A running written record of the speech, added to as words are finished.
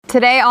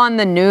Today on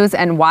the news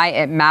and why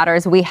it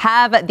matters, we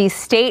have the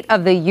State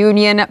of the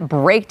Union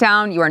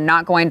breakdown. You are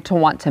not going to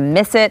want to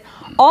miss it.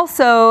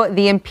 Also,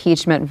 the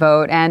impeachment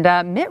vote and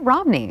Mitt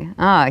Romney.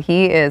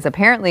 He is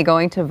apparently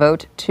going to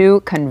vote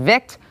to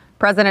convict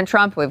President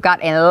Trump. We've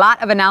got a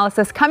lot of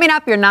analysis coming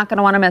up. You're not going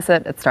to want to miss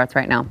it. It starts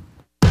right now.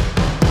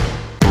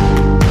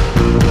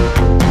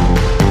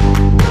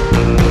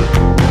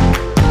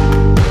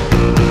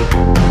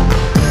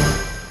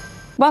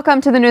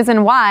 Welcome to the news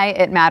and why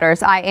it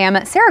matters. I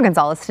am Sarah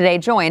Gonzalez today,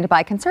 joined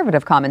by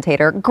conservative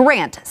commentator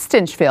Grant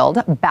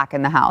Stinchfield, back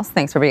in the house.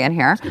 Thanks for being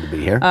here. It's good to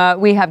be here.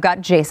 We have got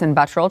Jason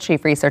Buttrell,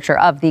 chief researcher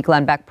of the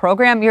Glenn Beck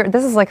program.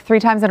 This is like 3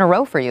 times in a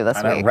row for you this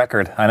week.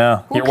 Record. I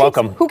know. You're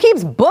welcome. Who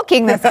keeps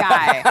booking this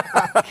guy?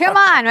 Come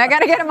on, I got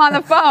to get him on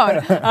the phone.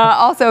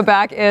 Also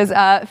back is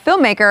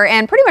filmmaker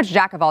and pretty much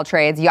jack of all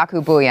trades,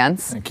 Jaco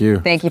Booyens. Thank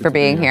you. Thank you for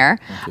being here.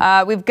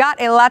 We've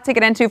got a lot to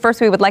get into. First,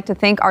 we would like to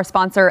thank our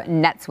sponsor,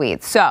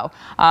 NetSuite. So,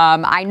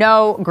 I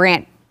know,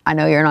 Grant,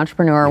 you're an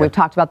entrepreneur. Yep. We've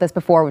talked about this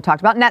before. We've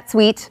talked about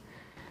NetSuite.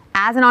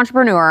 As an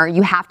entrepreneur,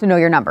 you have to know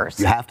your numbers.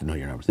 You have to know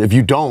your numbers. If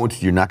you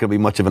don't, you're not going to be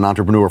much of an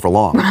entrepreneur for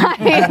long.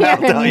 I'll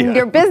tell you.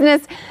 Your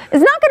business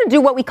is not going to do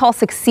what we call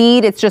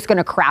succeed. It's just going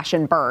to crash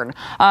and burn.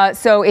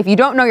 So if you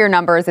don't know your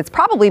numbers, it's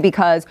probably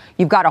because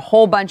you've got a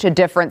whole bunch of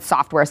different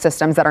software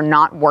systems that are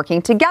not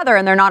working together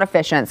and they're not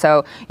efficient.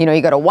 So, you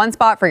go to one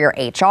spot for your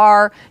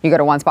HR, you go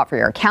to one spot for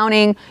your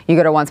accounting, you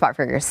go to one spot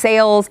for your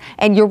sales,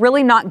 and you're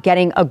really not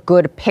getting a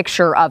good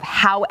picture of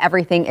how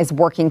everything is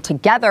working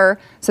together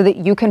so that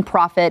you can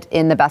profit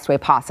in the best way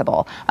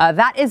possible.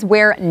 That is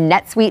where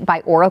NetSuite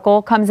by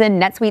Oracle comes in.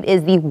 NetSuite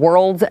is the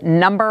world's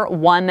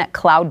 #1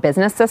 cloud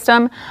business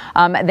system.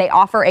 They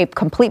offer a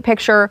complete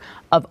picture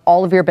of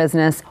all of your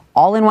business,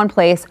 all in one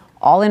place,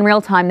 all in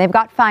real time. They've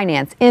got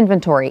finance,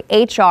 inventory,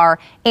 HR,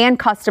 and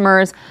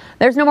customers.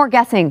 There's no more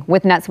guessing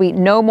with NetSuite,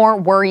 no more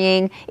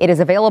worrying. It is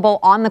available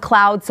on the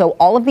cloud, so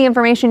all of the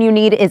information you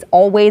need is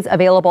always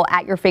available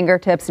at your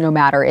fingertips, no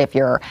matter if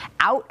you're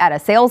out at a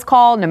sales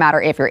call, no matter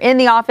if you're in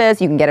the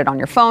office. You can get it on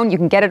your phone, you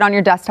can get it on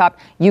your desktop,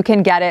 you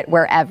can get it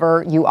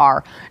wherever you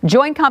are.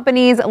 Join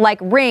companies like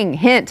Ring,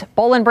 Hint,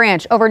 Boll &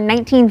 Branch, over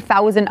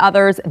 19,000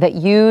 others that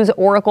use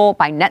Oracle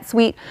by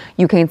NetSuite.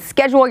 You can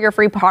schedule your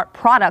free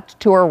product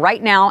tour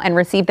right now and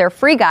receive their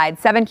free guide,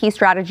 7 key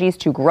strategies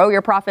to grow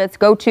your profits.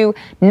 Go to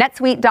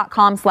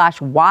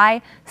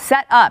netsuite.com/why.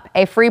 Set up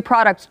a free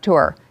product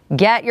tour.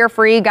 Get your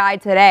free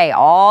guide today.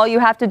 All you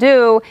have to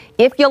do,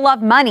 if you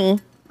love money,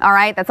 all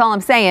right, that's all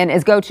I'm saying,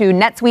 is go to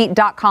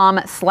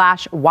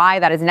netsuite.com/why.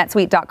 That is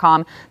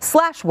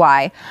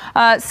netsuite.com/why.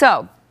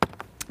 So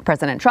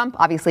President Trump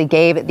obviously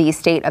gave the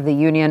State of the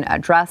Union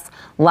address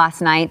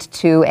last night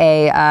to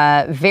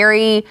a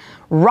very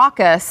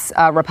raucous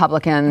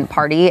Republican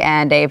Party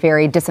and a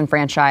very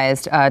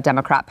disenfranchised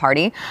Democrat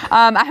Party.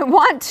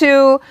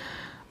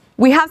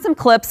 We have some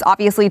clips,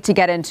 obviously, to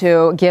get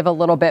into, give a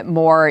little bit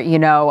more,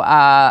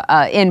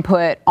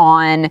 input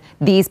on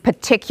these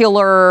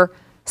particular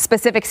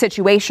specific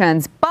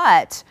situations,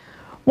 but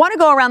want to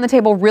go around the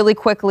table really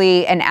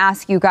quickly and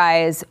ask you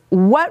guys,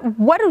 what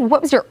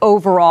was your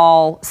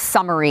overall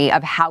summary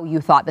of how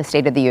you thought the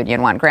State of the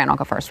Union went? Grant, I'll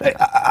go first.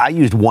 I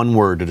used one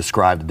word to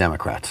describe the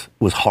Democrats.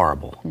 It was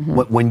horrible.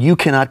 Mm-hmm. When you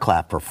cannot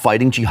clap for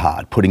fighting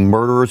jihad, putting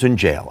murderers in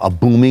jail, a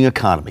booming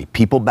economy,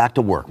 people back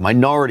to work,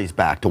 minorities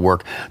back to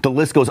work, the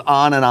list goes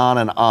on and on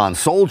and on,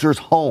 soldiers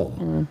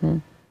home. Mm-hmm.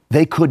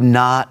 They could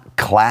not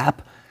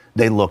clap.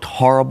 They looked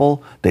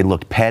horrible. They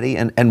looked petty.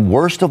 And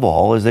worst of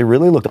all is they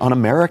really looked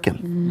un-American.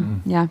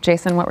 Mm-hmm. Yeah.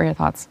 Jason, what were your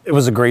thoughts? It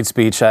was a great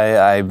speech.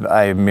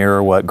 I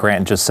mirror what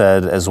Grant just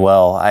said as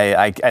well.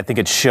 I think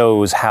it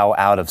shows how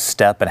out of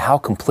step and how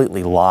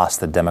completely lost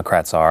the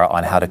Democrats are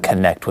on how to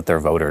connect with their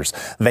voters.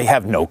 They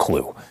have no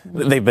clue.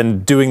 They've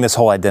been doing this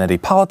whole identity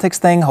politics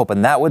thing,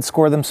 hoping that would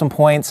score them some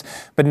points.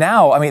 But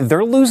now,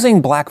 they're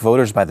losing black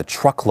voters by the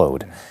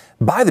truckload.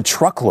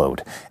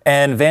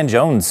 And Van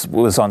Jones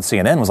was on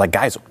CNN, was like,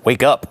 guys,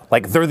 wake up.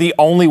 Like, they're the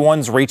only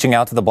ones reaching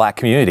out to the black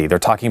community. They're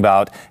talking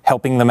about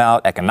helping them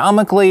out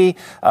economically,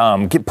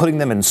 putting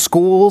them in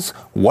schools.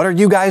 What are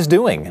you guys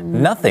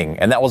doing? Nothing.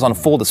 And that was on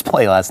full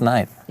display last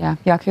night. Yeah.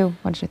 Jaco,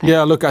 what did you think?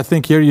 Yeah, look, I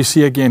think here you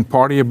see again,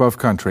 party above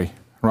country,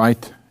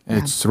 right? Yeah.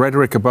 It's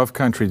rhetoric above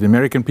country. The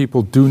American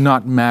people do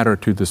not matter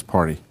to this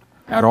party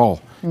at all.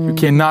 You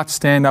cannot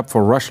stand up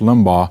for Rush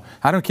Limbaugh.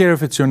 I don't care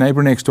if it's your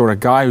neighbor next door, a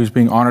guy who's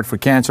being honored for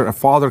cancer, a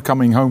father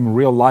coming home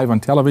real live on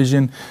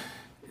television.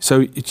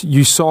 So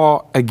you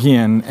saw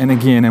again and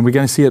again, and we're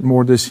going to see it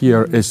more this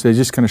year, is they're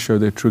just going to show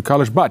their true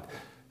colors. But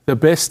the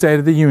best State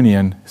of the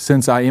Union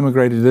since I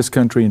immigrated to this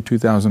country in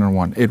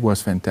 2001. It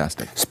was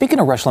fantastic. Speaking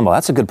of Rush Limbaugh,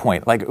 that's a good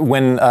point. Like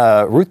when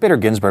Ruth Bader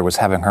Ginsburg was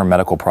having her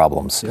medical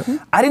problems,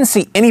 I didn't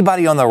see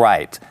anybody on the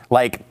right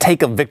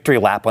take a victory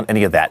lap on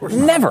any of that.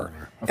 Never.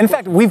 In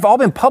fact, we've all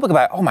been public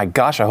about, oh my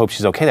gosh, I hope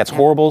she's okay. That's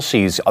horrible.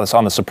 She's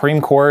on the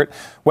Supreme Court.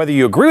 Whether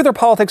you agree with her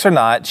politics or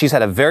not, she's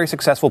had a very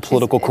successful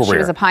political career. She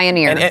was a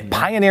pioneer. And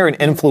pioneer and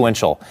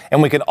influential.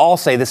 And we can all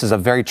say this is a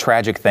very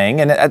tragic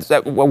thing. And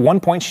at one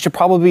point, she should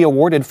probably be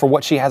awarded for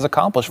what she has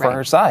accomplished for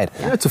her side.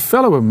 Yeah, it's a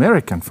fellow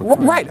American.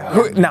 Right.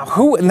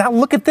 Now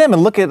look at them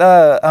and look at,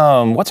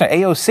 what's her,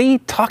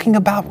 AOC talking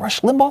about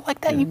Rush Limbaugh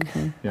like that.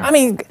 I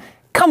mean,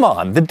 come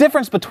on. The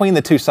difference between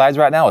the two sides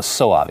right now is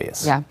so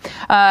obvious. Yeah.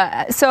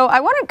 So I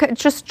want to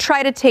just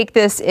try to take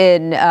this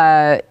in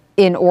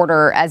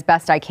order as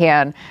best I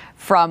can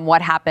from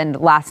what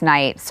happened last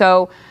night.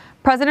 So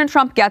President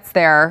Trump gets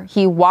there.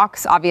 He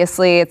walks,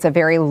 obviously, it's a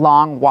very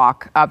long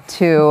walk up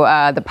to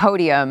the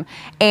podium,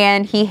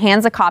 and he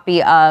hands a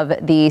copy of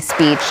the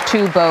speech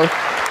to both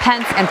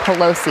Pence and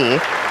Pelosi.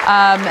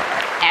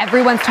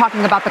 Everyone's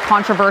talking about the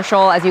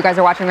controversial, as you guys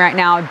are watching right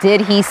now.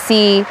 Did he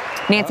see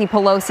Nancy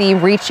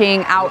Pelosi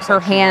reaching out her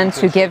hand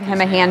to give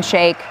him a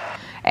handshake?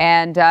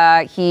 And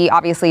he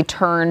obviously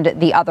turned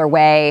the other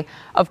way.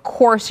 Of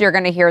course, you're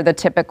going to hear the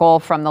typical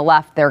from the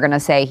left. They're going to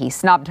say he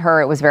snubbed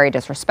her. It was very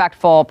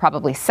disrespectful,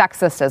 probably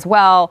sexist as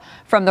well.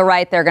 From the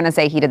right, they're going to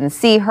say he didn't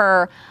see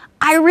her.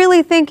 I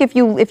really think if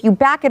you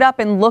back it up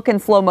and look in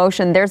slow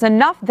motion, there's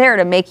enough there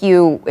to make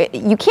you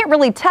can't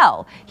really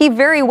tell. He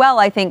very well,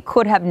 I think,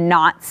 could have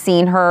not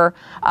seen her.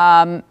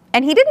 And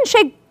he didn't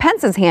shake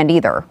Pence's hand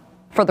either,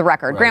 for the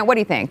record. Right. Grant, what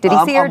do you think? Did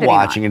he see her or did he not?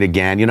 I'm watching it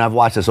again. I've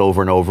watched this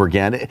over and over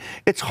again.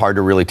 It's hard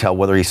to really tell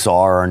whether he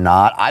saw her or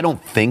not. I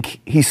don't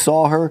think he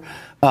saw her.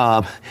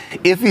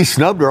 If he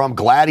snubbed her, I'm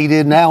glad he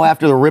did now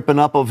after the ripping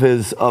up of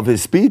his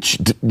speech,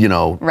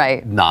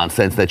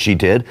 nonsense that she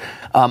did.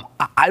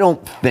 I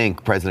don't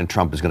think President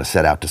Trump is going to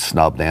set out to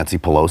snub Nancy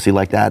Pelosi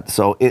like that.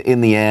 So in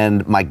the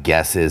end, my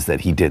guess is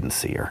that he didn't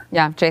see her.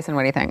 Yeah. Jason,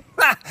 what do you think?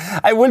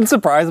 It wouldn't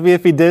surprise me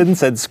if he did and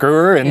said screw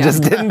her and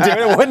just didn't do it.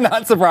 It would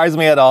not surprise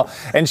me at all.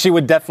 And she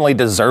would definitely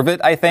deserve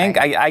it, I think.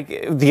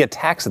 Right. The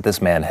attacks that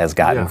this man has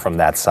gotten from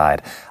that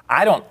side,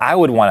 I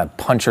would want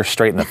to punch her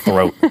straight in the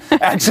throat.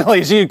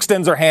 Actually, she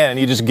extends her hand and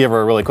you just give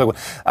her a really quick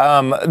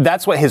one.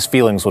 That's what his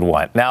feelings would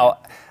want. Now,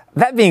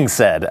 that being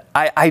said,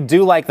 I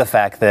do like the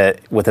fact that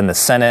within the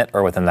Senate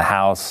or within the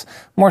House,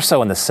 more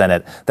so in the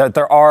Senate, that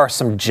there are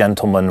some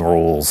gentleman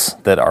rules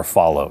that are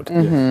followed.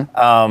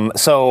 Mm-hmm.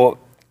 So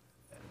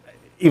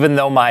even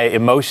though my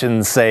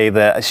emotions say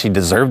that she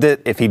deserved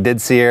it, if he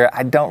did see her,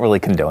 I don't really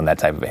condone that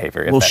type of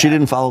behavior. Well, she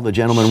didn't follow the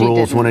gentleman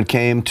rules when it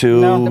came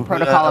to the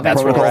protocol of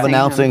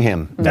announcing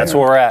him. Mm-hmm. That's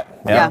where we're at.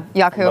 Yeah,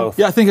 Jaco.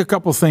 Yeah, I think a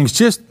couple things.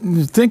 Just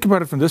think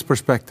about it from this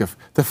perspective.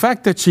 The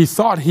fact that she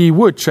thought he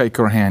would shake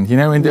her hand,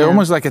 and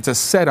almost like it's a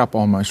setup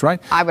almost, right?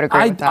 I would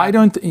agree with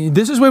that.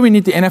 This is where we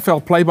need the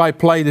NFL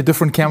play-by-play, the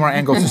different camera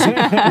angles to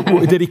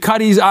see. Did he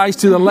cut his eyes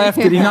to the left?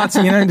 Did he not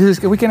see?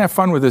 We can have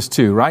fun with this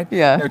too, right?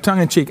 Yeah.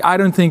 Tongue in cheek. I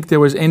don't think there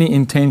was any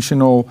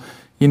intentional,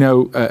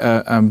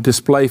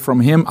 display from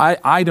him.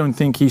 I don't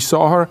think he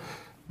saw her.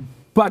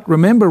 But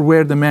remember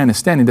where the man is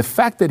standing. The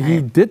fact that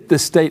he did the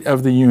State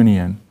of the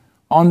Union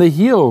on the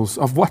heels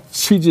of what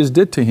she just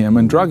did to him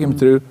and drug him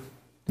through,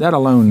 that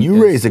alone.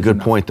 You raised a good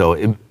point,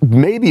 though.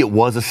 Maybe it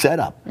was a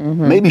setup.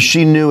 Mm-hmm. Maybe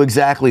she knew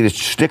exactly to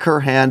stick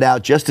her hand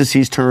out just as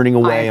he's turning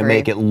away and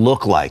make it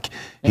look like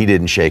he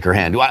didn't shake her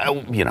hand.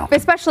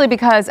 Especially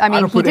because,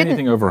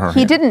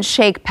 he didn't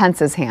shake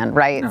Pence's hand,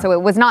 right? No. So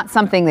it was not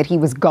something that he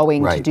was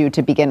going to do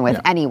to begin with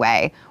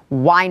anyway.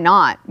 Why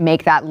not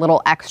make that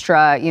little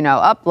extra,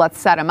 let's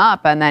set him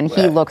up, and then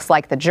he looks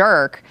like the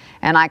jerk,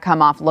 and I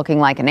come off looking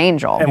like an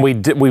angel. And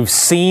we've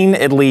seen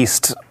at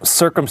least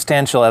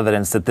circumstantial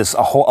evidence that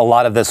a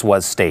lot of this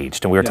was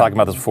staged, and we were talking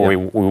about this before we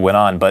went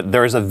on. But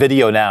there is a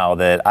video now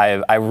that I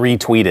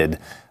retweeted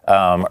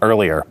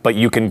earlier, but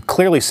you can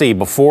clearly see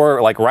before,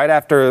 right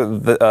after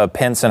the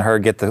Pence and her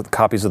get the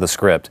copies of the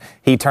script,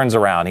 he turns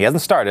around. He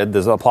hasn't started.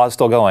 There's applause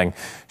still going.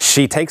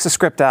 She takes the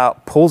script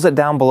out, pulls it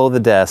down below the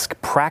desk,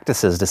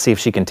 practices to see if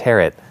she can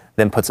tear it,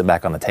 then puts it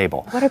back on the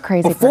table. What a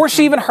crazy Before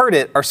she even heard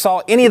it or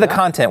saw any of the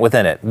content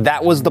within it,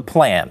 that was the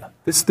plan.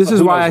 This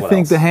is why I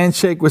think the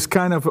handshake was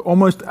kind of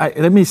almost,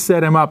 let me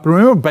set him up.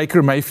 Remember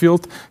Baker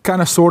Mayfield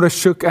kind of sort of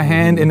shook a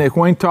hand in the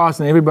coin toss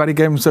and everybody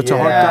gave him such a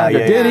hard time.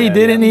 Did he?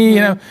 Didn't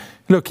he?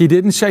 Look, he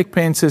didn't shake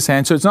Pence's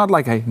hand, so it's not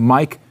like, hey,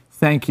 Mike,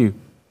 thank you.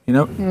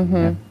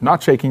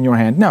 Not shaking your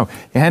hand. No,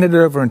 he handed it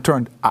over and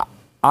turned.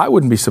 I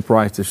wouldn't be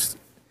surprised if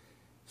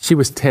she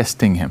was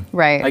testing him.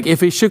 Right. Like if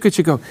he shook it,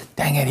 she'd go,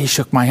 dang it, he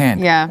shook my hand.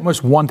 Yeah.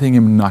 Almost wanting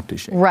him not to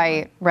shake.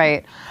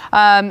 Right.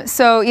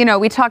 So,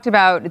 we talked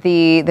about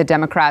the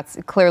Democrats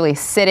clearly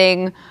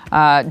sitting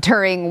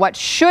during what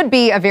should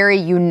be a very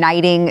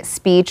uniting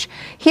speech.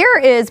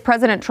 Here is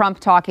President Trump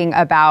talking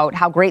about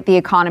how great the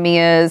economy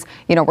is.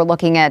 We're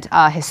looking at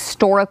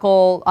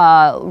historical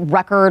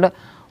record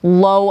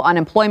low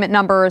unemployment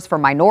numbers for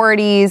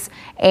minorities,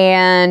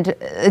 and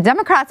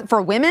Democrats,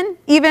 for women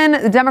even,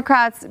 the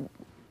Democrats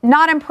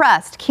not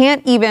impressed,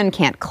 can't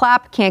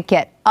clap, can't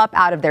get up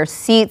out of their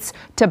seats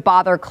to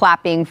bother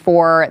clapping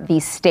for the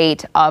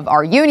state of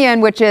our union,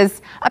 which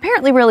is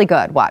apparently really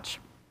good. Watch.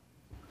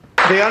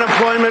 The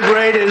unemployment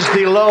rate is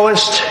the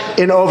lowest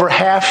in over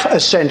half a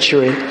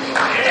century.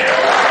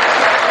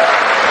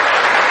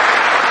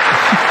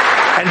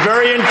 And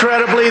very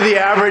incredibly, the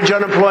average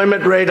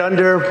unemployment rate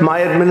under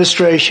my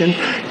administration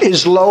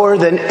is lower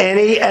than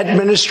any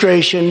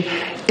administration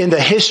in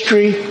the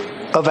history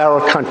of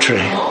our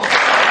country.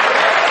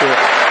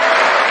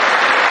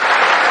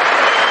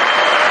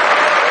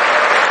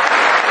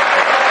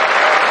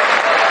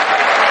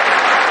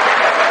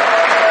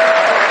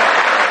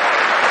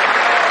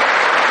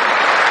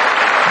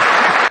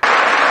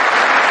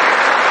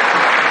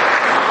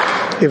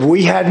 If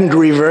we hadn't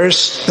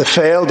reversed the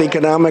failed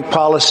economic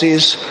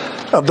policies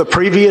of the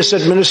previous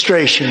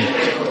administration,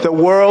 the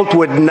world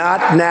would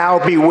not now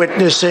be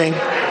witnessing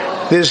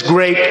this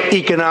great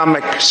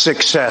economic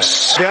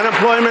success. The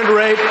unemployment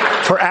rate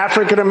for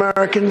African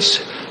Americans,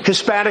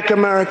 Hispanic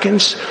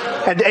Americans,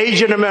 and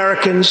Asian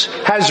Americans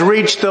has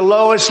reached the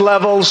lowest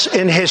levels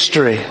in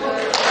history.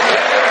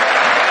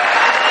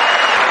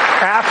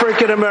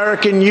 African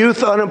American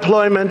youth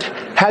unemployment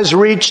has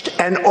reached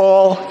an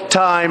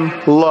all-time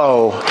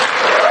low.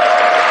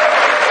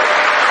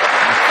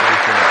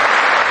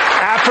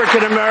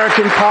 African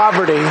American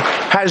poverty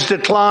has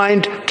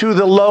declined to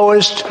the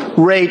lowest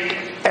rate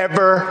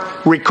ever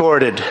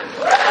recorded.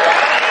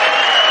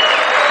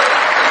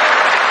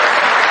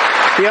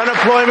 The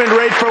unemployment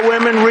rate for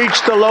women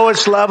reached the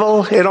lowest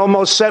level in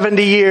almost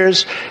 70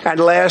 years, and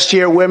last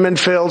year women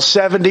filled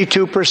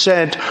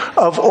 72%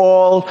 of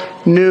all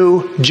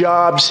new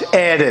jobs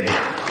added.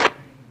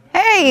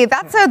 Hey,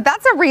 that's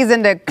a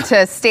reason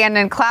to stand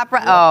and clap.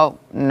 Oh,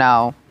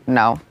 no.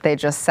 No, they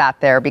just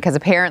sat there because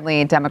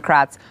apparently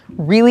Democrats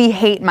really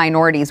hate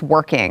minorities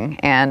working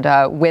and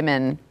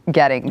women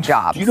getting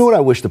jobs. You know what I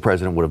wish the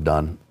president would have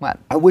done? What?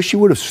 I wish he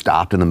would have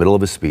stopped in the middle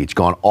of his speech,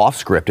 gone off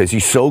script, as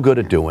he's so good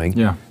at doing,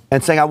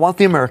 and saying, I want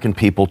the American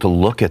people to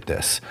look at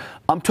this.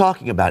 I'm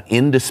talking about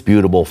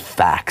indisputable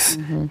facts,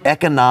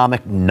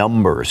 economic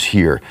numbers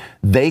here.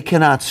 They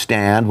cannot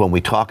stand when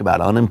we talk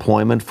about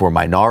unemployment for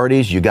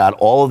minorities. You got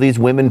all of these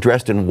women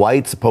dressed in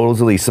white,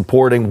 supposedly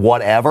supporting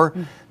whatever.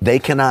 They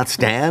cannot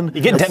stand.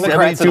 You get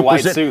Democrats in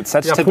white suits.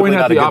 That's typically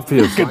not a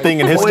good thing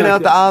in history. Point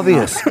out the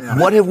obvious.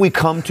 What have we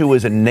come to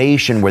as a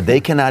nation where they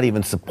cannot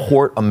even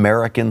support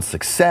American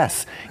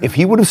success? If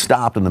he would have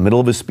stopped in the middle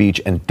of his speech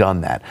and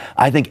done that,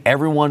 I think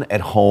everyone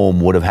at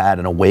home would have had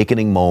an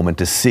awakening moment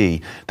to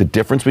see the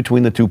difference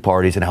between the two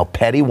parties and how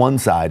petty one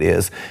side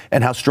is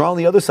and how strong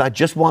the other side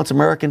just wants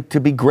America to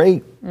be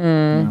great.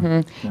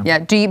 Yeah.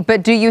 Do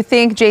you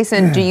think,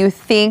 Jason, do you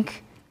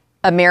think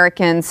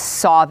Americans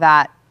saw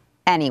that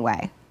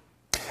anyway?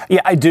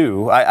 Yeah, I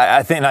do.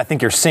 I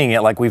think you're seeing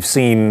it, like we've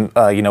seen,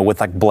 with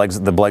like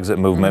the Blexit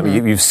movement.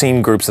 You've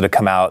seen groups that have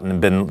come out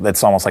and been.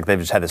 It's almost like they've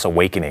just had this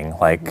awakening,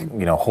 like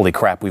holy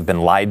crap, we've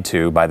been lied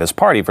to by this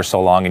party for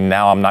so long, and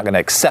now I'm not going to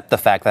accept the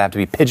fact that I have to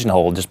be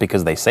pigeonholed just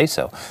because they say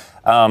so.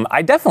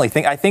 I definitely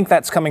think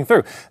that's coming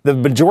through. The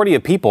majority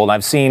of people, and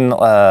I've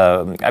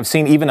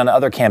seen even in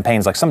other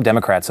campaigns, like some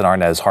Democrats that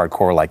aren't as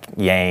hardcore, like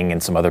Yang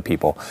and some other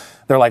people.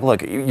 They're like,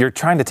 look, you're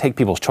trying to take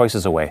people's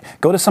choices away.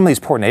 Go to some of these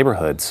poor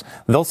neighborhoods.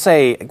 They'll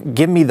say,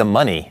 give me the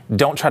money.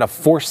 Don't try to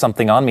force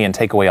something on me and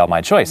take away all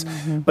my choice.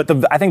 But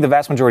I think the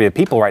vast majority of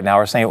people right now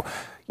are saying,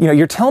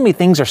 you're telling me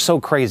things are so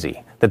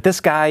crazy that this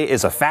guy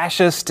is a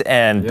fascist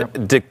and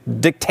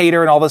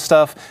dictator and all this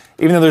stuff,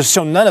 even though there's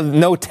shown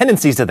no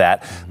tendencies to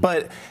that.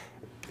 But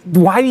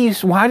why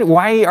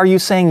are you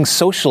saying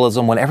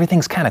socialism when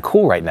everything's kind of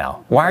cool right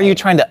now? Why are you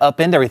trying to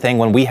upend everything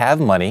when we have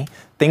money?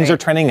 Things are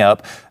trending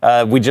up.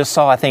 We just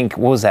saw, I think,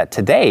 what was that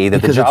today,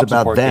 that the jobs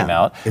report came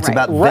out. It's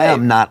about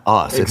them, not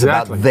us. It's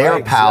about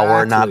their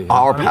power, not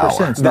our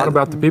power. It's not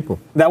about the people.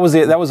 That was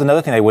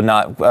another thing they would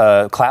not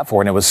clap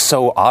for, and it was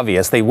so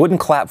obvious. They wouldn't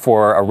clap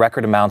for a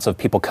record amounts of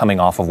people coming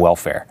off of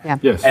welfare. Yeah.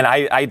 Yes. And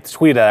I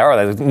tweeted that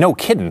earlier. No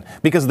kidding,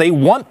 because they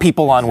want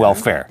people on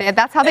welfare.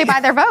 That's how they buy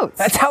their votes.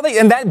 That's how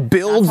and that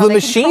builds the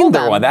machine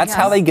they're on. That's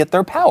how they get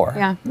their power.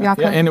 Yeah.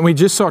 And we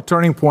just saw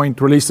Turning Point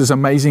release this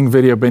amazing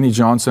video, Benny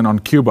Johnson on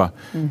Cuba.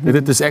 They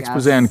did this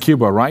expose on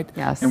Cuba, right?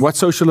 Yes. And what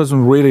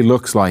socialism really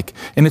looks like.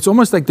 And it's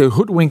almost like they're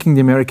hoodwinking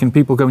the American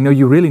people, going, no,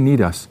 you really need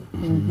us.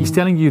 He's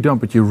telling you don't,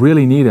 but you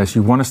really need us.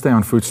 You want to stay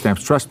on food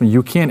stamps. Trust me,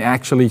 you can't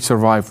actually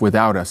survive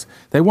without us.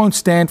 They won't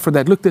stand for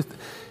that. Look,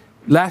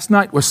 last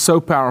night was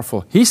so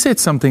powerful. He said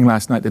something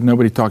last night that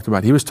nobody talked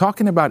about. He was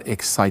talking about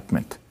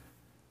excitement.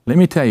 Let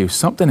me tell you,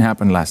 something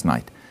happened last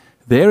night.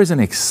 There is an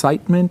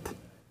excitement.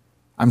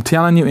 I'm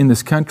telling you, in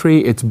this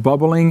country, it's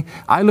bubbling.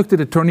 I looked at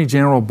Attorney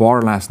General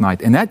Barr last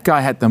night, and that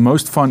guy had the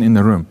most fun in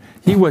the room.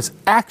 He was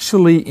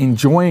actually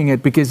enjoying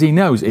it because he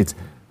knows it's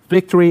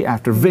victory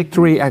after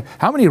victory.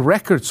 How many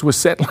records were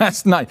set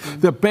last night?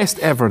 The best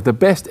ever,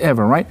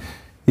 right?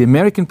 The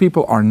American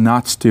people are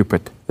not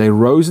stupid. They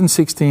rose in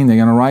 16, they're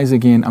going to rise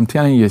again. I'm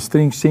telling you, you're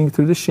seeing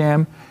through the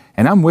sham,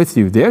 and I'm with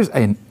you. There's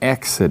an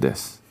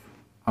exodus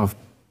of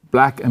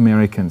Black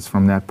Americans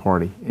from that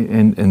party,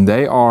 and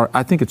they are,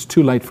 I think it's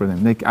too late for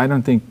them. I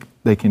don't think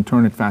they can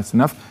turn it fast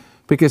enough,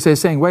 because they're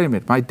saying, wait a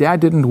minute, my dad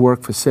didn't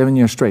work for 7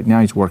 years straight,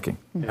 now he's working.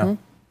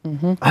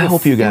 I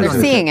hope you guys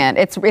They're seeing it.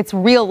 It's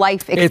real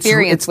life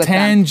experience it's with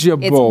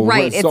tangible them. It's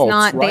right. results, It's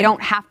not. right? They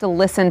don't have to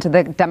listen to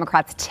the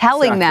Democrats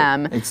telling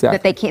them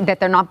that they can't. That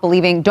they're not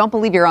believing. Don't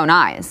believe your own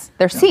eyes.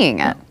 They're seeing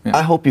it. Yeah.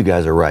 I hope you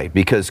guys are right,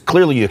 because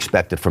clearly you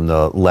expected from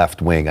the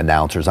left-wing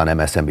announcers on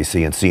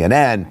MSNBC and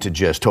CNN to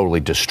just totally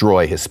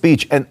destroy his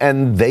speech,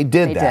 and they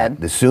did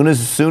that. As soon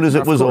as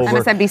it was over,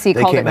 MSNBC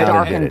they called came it out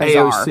dark and and did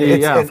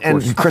it. bizarre.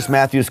 And Chris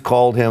Matthews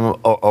called him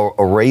a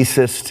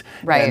racist,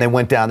 right. And they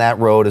went down that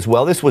road as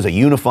well. This was a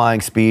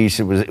unifying speech.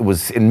 It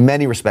was in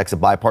many respects a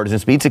bipartisan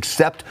speech,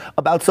 except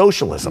about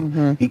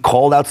socialism. He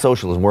called out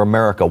socialism. We're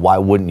America. Why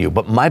wouldn't you?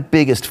 But my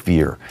biggest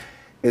fear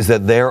is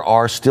that there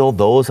are still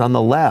those on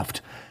the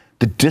left.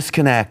 The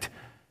disconnect,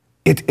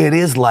 it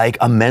is like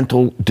a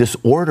mental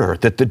disorder,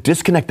 that the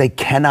disconnect, they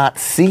cannot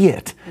see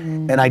it.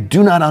 And I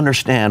do not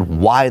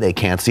understand why they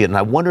can't see it. And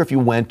I wonder if you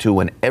went to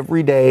an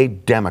everyday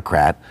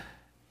Democrat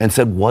and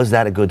said, was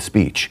that a good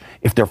speech?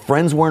 If their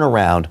friends weren't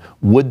around,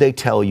 would they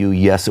tell you,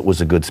 yes, it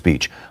was a good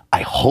speech?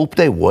 I hope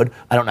they would.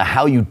 I don't know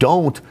how you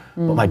don't,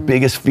 but my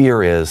biggest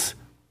fear is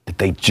that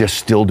they just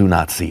still do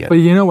not see it. But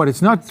you know what?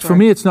 It's not, for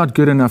me, it's not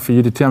good enough for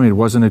you to tell me it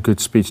wasn't a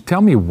good speech.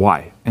 Tell me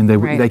why. And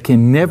they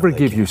can never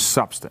give you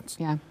substance.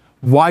 Yeah.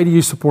 Why do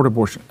you support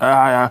abortion?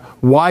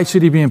 Why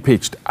should he be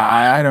impeached?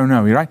 I don't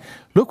know, right?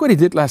 Look what he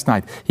did last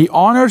night. He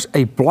honors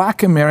a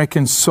black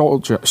American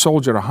soldier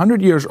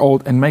 100 years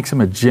old, and makes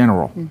him a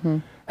general.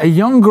 A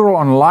young girl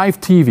on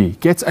live TV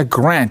gets a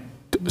grant,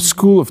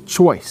 school of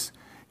choice.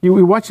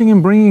 You're watching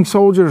him bringing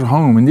soldiers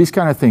home and these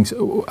kind of things.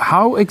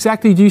 How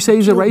exactly do you say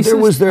he's a racist? There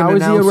was an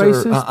announcer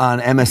racist? On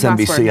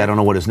MSNBC, I don't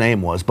know what his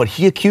name was, but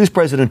he accused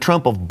President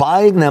Trump of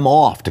buying them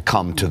off to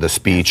come to the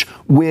speech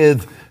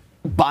with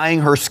buying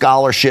her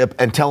scholarship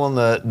and telling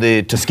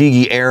the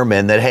Tuskegee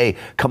Airmen that, hey,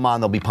 come on,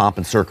 there'll be pomp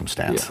and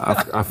circumstance.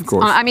 Yeah, of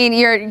course. I mean,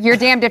 you're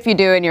damned if you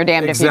do and you're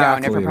damned if you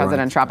don't, if you're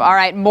President Trump. All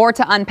right, more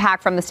to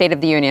unpack from the State of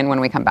the Union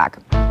when we come back.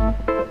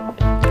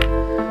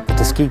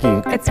 The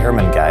Tuskegee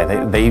Airmen guy,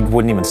 they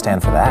wouldn't even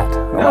stand for that.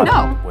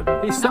 No.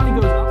 He suddenly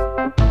goes out.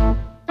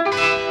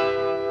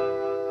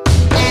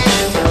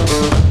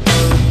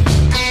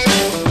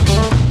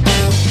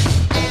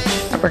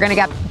 We're going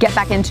to get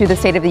back into the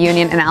State of the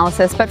Union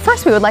analysis, but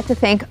first we would like to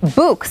thank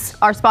Books,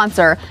 our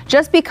sponsor,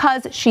 just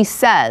because she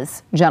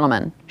says,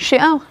 gentlemen,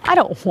 I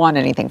don't want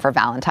anything for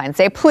Valentine's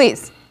Day.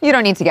 Please, you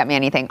don't need to get me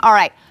anything. All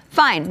right,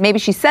 fine, maybe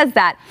she says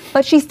that,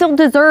 but she still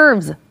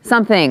deserves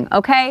something,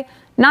 okay?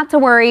 Not to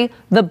worry,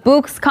 the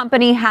Books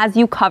company has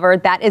you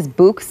covered. That is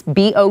Books,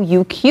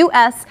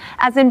 B-O-U-Q-S,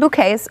 as in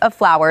bouquets of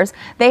flowers.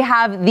 They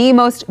have the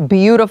most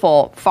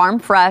beautiful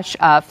farm-fresh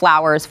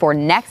flowers for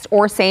next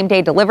or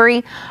same-day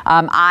delivery.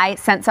 I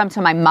sent some to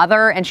my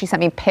mother, and she sent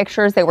me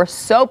pictures. They were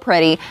so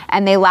pretty,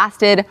 and they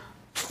lasted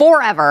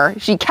forever.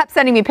 She kept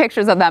sending me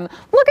pictures of them.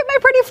 Look at my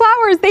pretty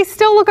flowers. They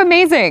still look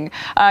amazing.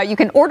 You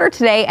can order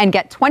today and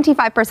get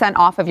 25%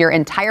 off of your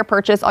entire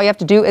purchase. All you have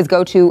to do is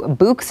go to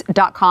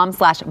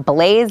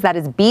Books.com/Blaze. That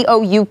is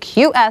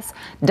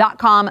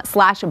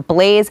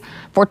BOUQS.com/Blaze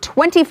for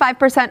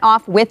 25%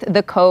 off with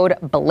the code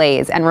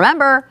Blaze. And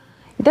remember,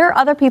 there are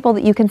other people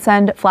that you can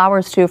send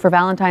flowers to for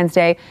Valentine's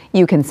Day.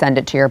 You can send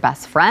it to your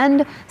best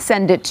friend.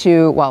 Send it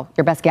to,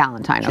 your best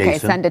galentine, okay?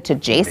 Jason. Send it to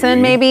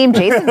Jason, maybe.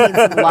 Jason needs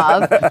some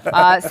love.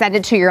 Send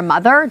it to your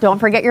mother. Don't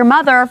forget your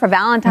mother for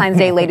Valentine's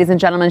Day, ladies and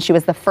gentlemen. She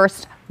was the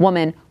first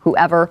woman who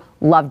ever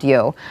loved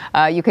you.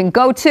 You can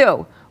go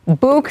to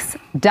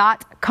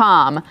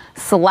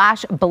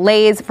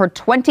Books.com/Blaze for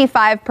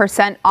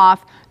 25%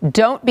 off.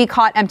 Don't be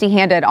caught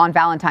empty-handed on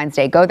Valentine's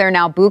Day. Go there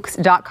now,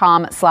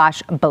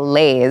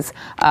 Books.com/Blaze,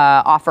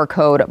 offer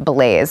code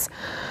Blaze.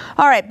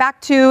 All right, back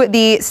to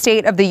the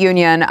State of the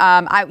Union.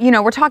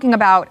 We're talking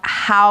about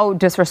how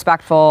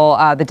disrespectful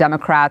the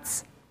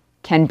Democrats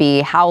can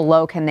be, how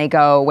low can they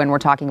go when we're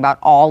talking about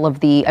all of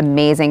the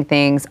amazing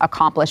things,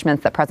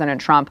 accomplishments that President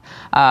Trump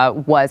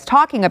was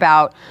talking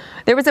about.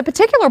 There was a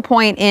particular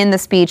point in the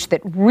speech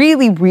that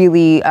really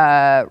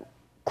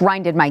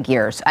grinded my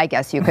gears, I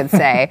guess you could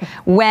say,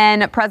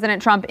 when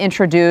President Trump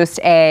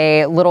introduced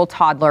a little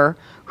toddler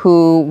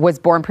who was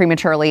born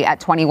prematurely at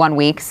 21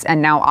 weeks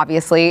and now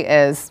obviously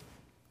is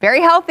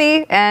very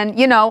healthy and,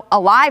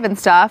 alive and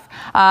stuff,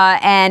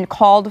 and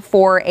called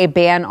for a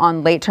ban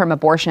on late-term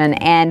abortion.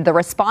 And the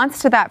response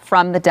to that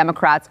from the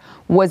Democrats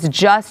was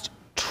just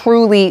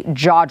truly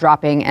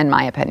jaw-dropping, in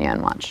my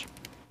opinion. Watch.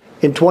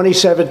 In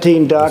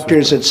 2017,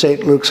 doctors at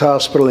St. Luke's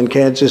Hospital in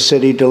Kansas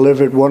City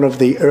delivered one of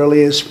the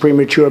earliest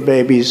premature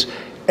babies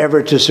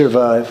ever to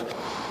survive.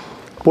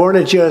 Born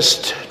at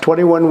just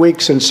 21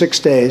 weeks and 6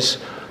 days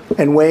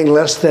and weighing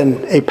less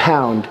than a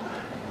pound,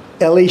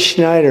 Ellie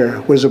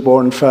Schneider was a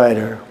born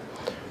fighter.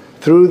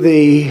 Through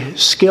the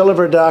skill of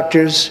her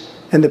doctors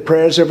and the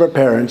prayers of her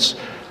parents,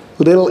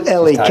 little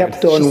Ellie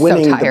kept on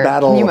winning the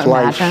battle of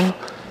life.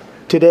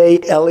 Today,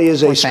 Ellie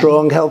is a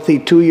strong, healthy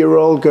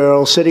 2-year-old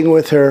girl sitting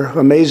with her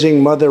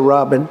amazing mother,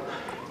 Robin.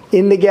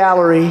 In the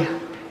gallery,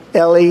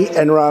 Ellie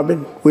and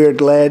Robin, we are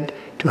glad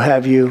to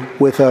have you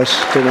with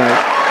us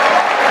tonight.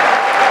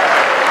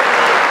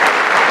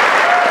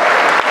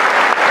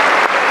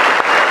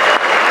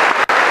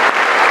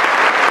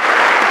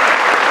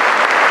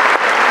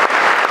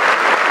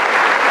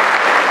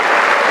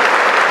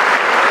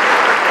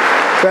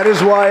 That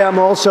is why I'm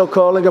also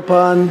calling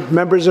upon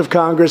members of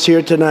Congress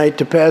here tonight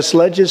to pass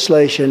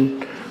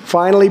legislation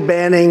finally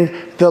banning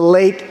the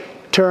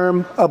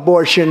late-term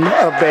abortion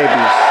of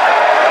babies.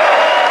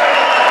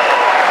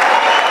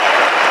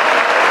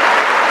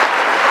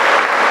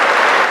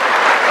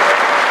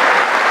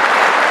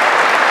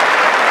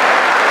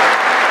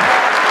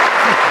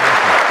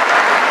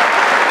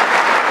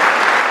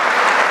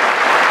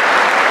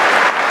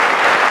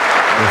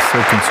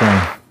 So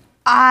concerning.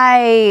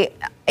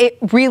 It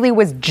really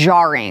was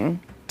jarring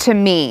to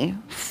me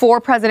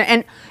for President,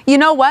 and you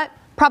know what?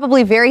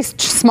 Probably very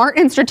smart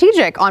and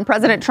strategic on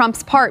President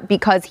Trump's part,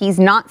 because he's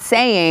not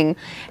saying,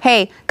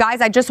 hey,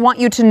 guys, I just want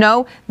you to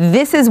know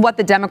this is what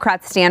the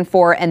Democrats stand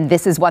for and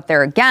this is what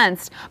they're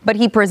against. But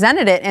he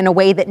presented it in a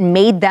way that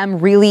made them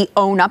really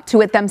own up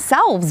to it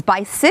themselves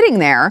by sitting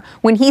there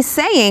when he's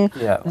saying,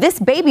 this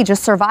baby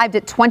just survived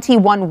at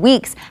 21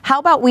 weeks. How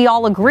about we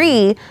all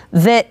agree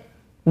that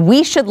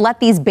we should let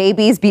these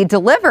babies be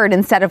delivered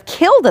instead of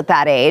killed at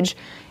that age?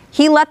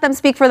 He let them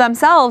speak for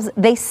themselves.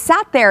 They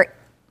sat there.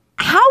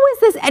 How is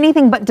this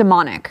anything but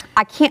demonic?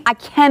 I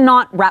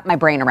cannot wrap my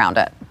brain around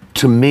it.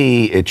 To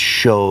me, it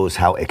shows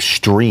how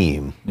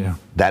extreme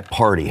that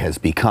party has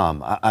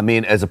become. I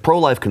mean, as a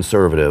pro-life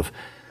conservative,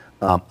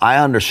 I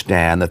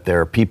understand that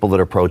there are people that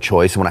are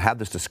pro-choice. And when I have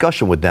this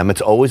discussion with them,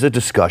 it's always a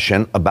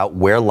discussion about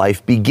where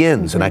life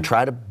begins. And I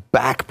try to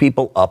back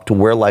people up to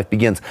where life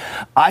begins.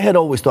 I had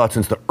always thought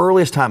since the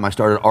earliest time I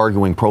started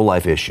arguing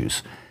pro-life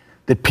issues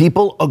that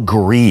people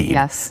agreed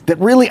that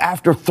really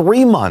after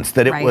 3 months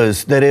that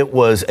it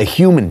was a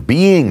human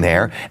being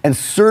there, and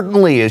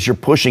certainly as you're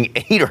pushing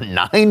 8 or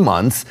 9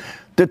 months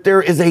that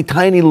there is a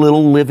tiny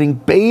little living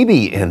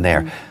baby in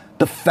there.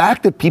 The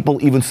fact that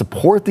people even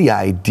support the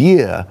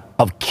idea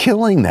of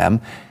killing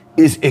them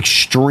is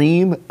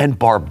extreme and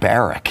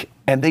barbaric.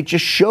 And they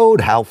just showed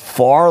how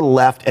far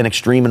left and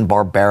extreme and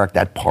barbaric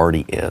that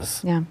party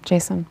is. Yeah,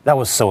 Jason. That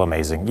was so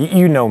amazing.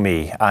 You know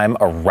me. I'm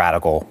a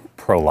radical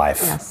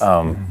pro-life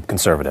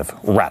conservative.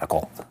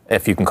 Radical,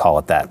 if you can call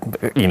it that.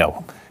 You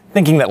know,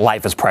 thinking that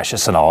life is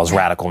precious and all is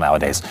radical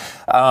nowadays.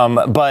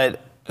 But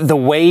the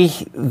way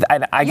you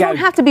don't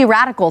have to be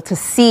radical to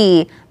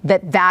see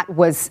that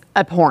was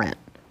abhorrent.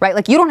 Right?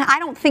 Like I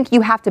don't think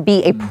you have to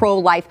be a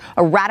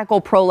a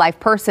radical pro-life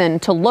person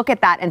to look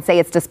at that and say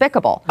it's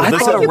despicable. I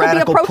thought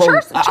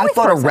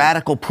a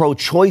radical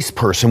pro-choice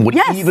person would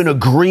even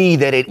agree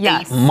that at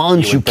 8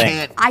 months you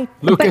can't.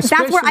 But that's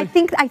where I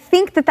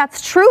think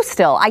that's true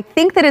still. I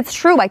think that it's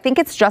true. I think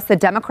it's just the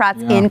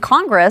Democrats in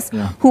Congress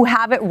who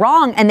have it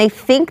wrong, and they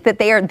think that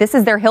this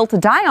is their hill to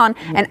die on.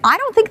 And I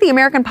don't think the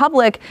American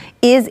public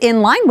is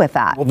in line with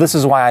that. Well, this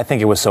is why I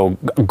think it was so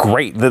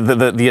great.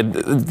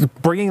 The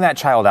bringing that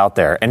child out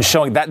there and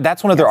showing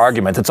that's one of their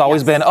arguments. It's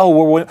always been,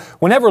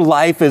 whenever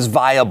life is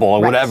viable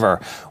or whatever.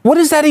 What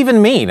does that even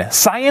mean?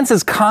 Science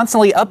is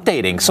constantly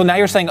updating. So now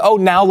you're saying,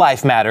 now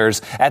life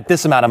matters at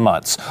this amount of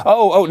months.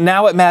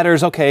 Now it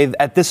matters,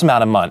 at this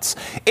amount of months.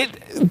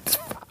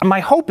 My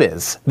hope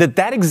is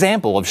that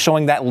example of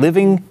showing that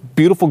living,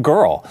 beautiful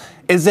girl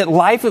is that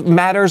life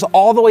matters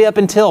all the way up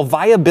until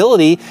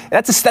viability.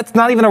 That's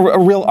not even a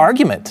real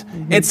argument.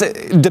 It's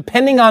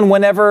depending on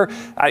whenever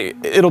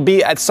it'll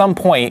be at some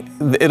point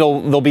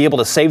they'll be able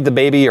to save the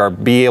baby or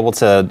be able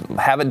to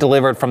have it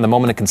delivered from the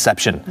moment of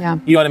conception. Yeah.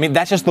 You know what I mean?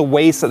 That's just the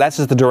way. So that's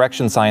just the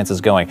direction science is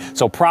going.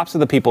 So props to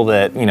the people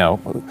that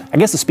I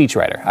guess the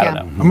speechwriter. I don't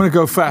know. I'm going to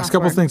go fast. A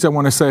couple of things I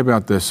want to say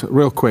about this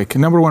real quick.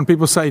 Number one,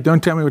 people say,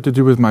 "Don't tell me what to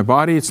do with my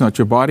body. It's not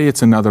your body.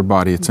 It's another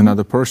body. It's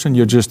another person.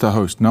 You're just a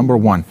host." Number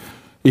one.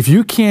 If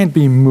you can't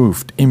be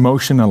moved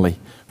emotionally,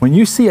 when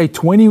you see a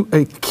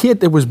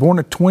kid that was born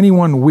at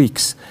 21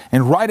 weeks,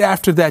 and right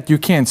after that you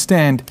can't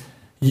stand,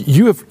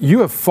 you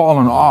have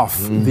fallen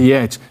off the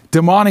edge.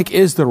 Demonic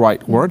is the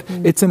right word.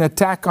 It's an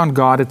attack on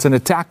God. It's an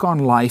attack on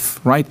life,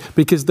 right?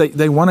 Because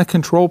they want to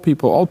control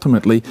people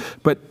ultimately.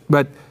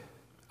 But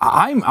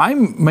I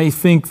may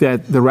think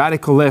that the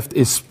radical left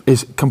is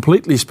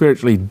completely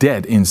spiritually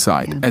dead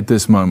inside at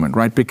this moment,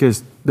 right?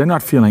 Because they're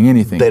not feeling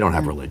anything. They don't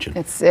have religion.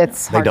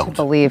 It's hard to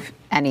believe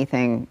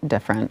anything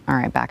different. All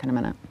right, back in a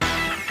minute.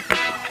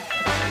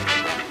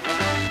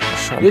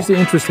 Here's the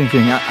interesting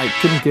thing. I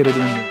couldn't get it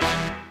in.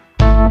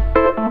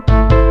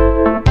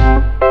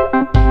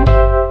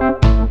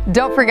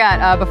 Don't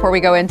forget, before we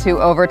go into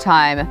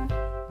overtime,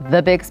 the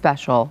big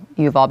special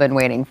you've all been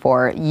waiting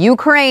for.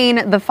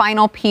 Ukraine, the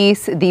final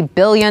piece, the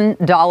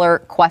billion-dollar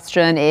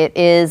question. It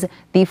is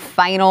the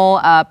final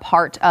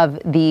part of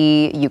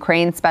the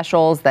Ukraine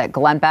specials that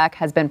Glenn Beck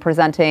has been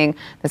presenting.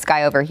 This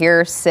guy over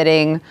here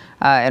sitting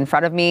in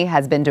front of me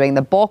has been doing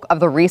the bulk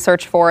of the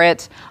research for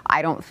it.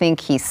 I don't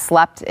think he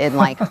slept in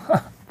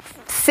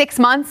 6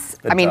 months.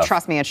 I mean,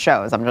 trust me, it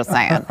shows. I'm just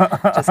saying.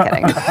 Just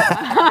kidding.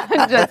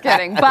 Just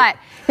kidding. But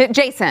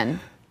Jason,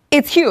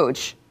 it's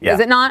huge. Yeah. Is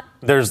it not?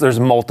 There's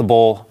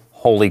multiple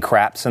holy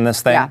craps in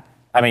this thing. Yeah.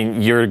 I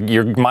mean, your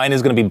mind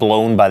is going to be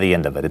blown by the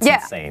end of it. It's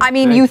insane. I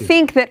mean, you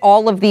think that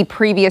all of the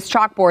previous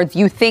chalkboards,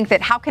 you think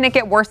that how can it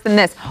get worse than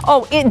this?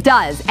 Oh, it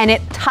does. And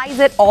it ties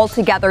it all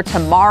together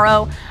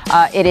tomorrow.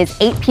 It is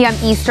 8 p.m.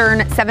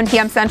 Eastern, 7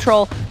 p.m.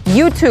 Central.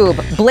 YouTube,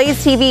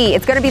 Blaze TV.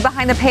 It's going to be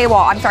behind the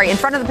paywall. I'm sorry, in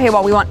front of the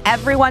paywall. We want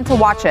everyone to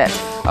watch it.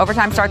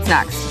 Overtime starts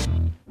next.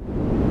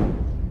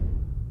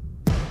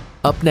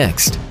 Up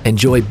next,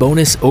 enjoy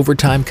bonus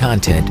overtime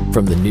content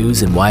from the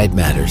news and why it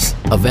matters.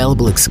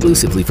 Available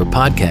exclusively for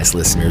podcast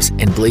listeners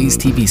and Blaze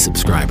TV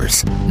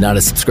subscribers. Not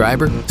a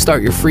subscriber?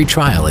 Start your free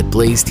trial at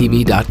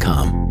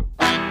blazetv.com.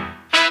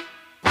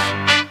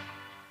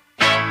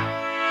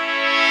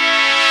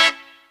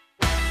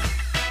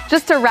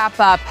 Just to wrap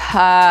up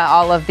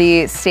all of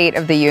the State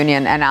of the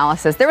Union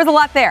analysis, there was a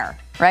lot there.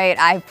 Right,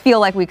 I feel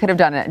like we could have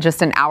done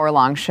just an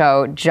hour-long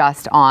show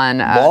just on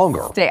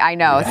longer. State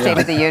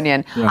of the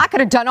Union. Yeah. I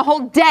could have done a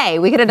whole day.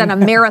 We could have done a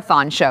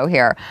marathon show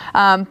here.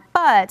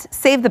 But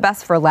save the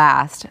best for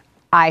last,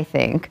 I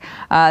think.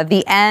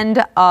 The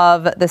end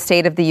of the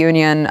State of the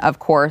Union, of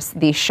course,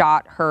 the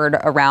shot heard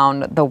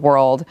around the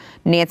world.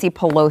 Nancy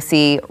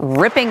Pelosi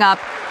ripping up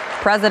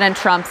President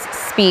Trump's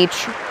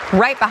speech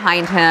right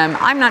behind him.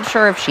 I'm not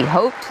sure if she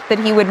hoped that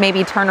he would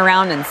maybe turn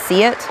around and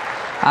see it.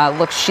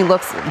 She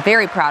looks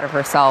very proud of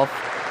herself,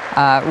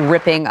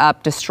 ripping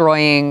up,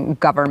 destroying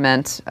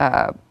government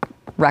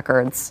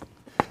records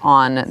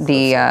on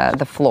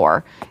the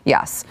floor.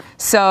 Yes.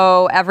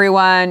 So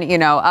everyone,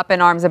 up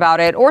in arms about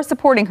it or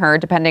supporting her,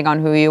 depending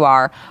on who you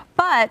are.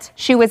 But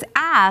she was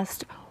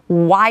asked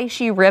why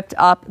she ripped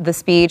up the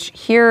speech.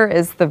 Here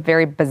is the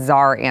very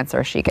bizarre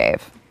answer she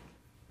gave.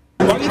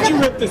 Why did you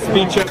rip the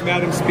speech up,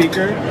 Madam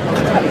Speaker?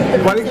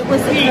 It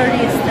was the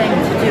courteous thing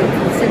to do,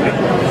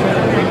 considering.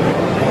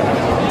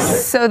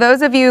 So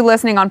those of you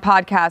listening on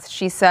podcast,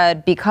 she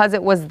said, because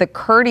it was the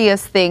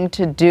courteous thing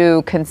to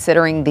do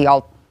considering the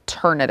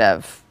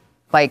alternative,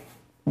 like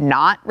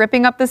not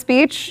ripping up the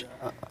speech.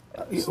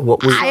 So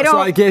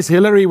I guess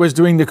Hillary was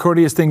doing the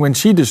courteous thing when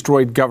she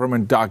destroyed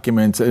government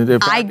documents.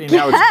 I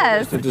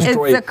guess it's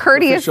the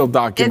courteous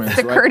documents.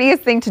 It's the courteous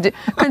thing to do,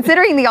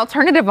 considering the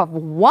alternative of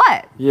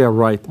what? Yeah,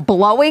 right.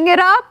 Blowing it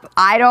up?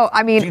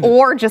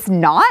 Or just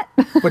not.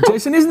 But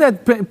Jason, isn't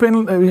that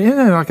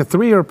like a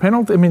 3-year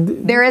penalty? I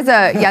mean, there is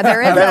a statute.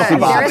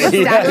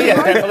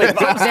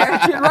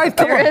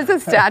 There is a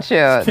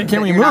statute.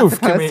 Can we move?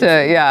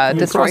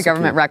 Destroy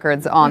government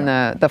records on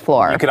the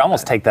floor. You could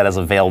almost take that as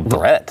a veiled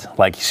threat.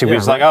 Like she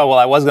was like, oh, well,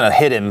 I was going to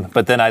hit him,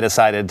 but then I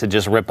decided to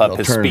just rip up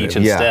his speech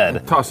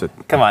instead. Toss it.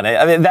 Come on.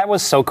 I mean, that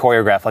was so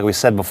choreographed. Like we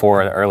said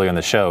before earlier in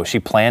the show, she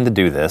planned to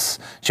do this.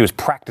 She was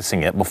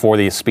practicing it before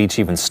the speech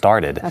even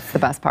started. That's the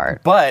best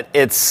part. But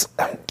it's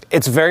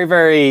very,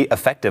 very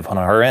effective on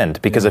her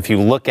end because if you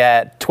look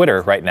at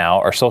Twitter right now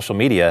or social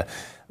media,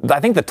 I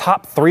think the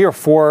top 3 or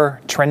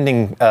 4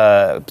 trending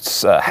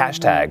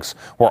hashtags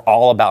were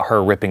all about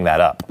her ripping that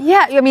up.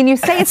 Yeah, I mean, you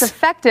say it's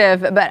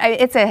effective, but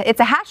it's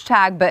a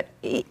hashtag, but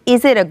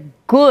is it a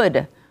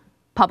good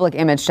public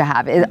image to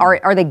have?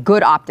 Are they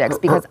good optics?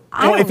 Because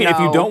if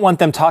you don't want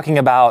them talking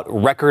about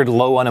record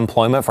low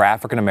unemployment for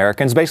African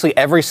Americans, basically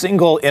every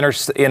single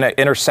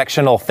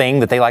intersectional thing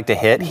that they like to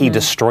hit, he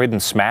destroyed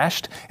and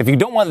smashed. If you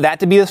don't want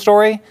that to be the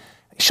story,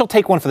 she'll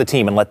take one for the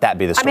team and let that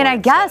be the story. I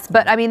guess,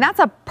 but that's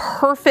a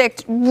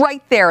perfect,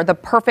 right there, the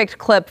perfect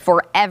clip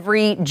for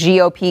every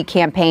GOP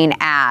campaign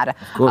ad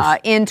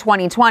in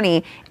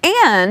 2020.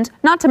 And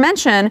not to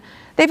mention,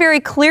 they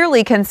very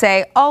clearly can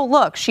say, oh,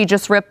 look, she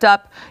just ripped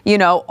up,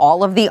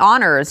 all of the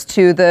honors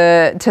to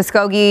the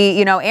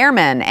Tuskegee,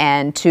 airmen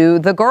and to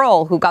the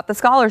girl who got the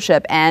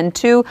scholarship and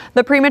to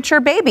the premature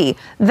baby.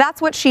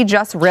 That's what she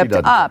just ripped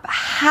up.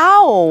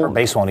 How? Her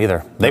base won't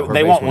either. They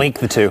won't link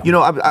the two.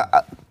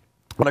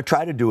 What I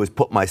try to do is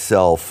put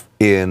myself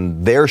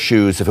in their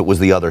shoes if it was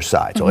the other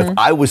side. So if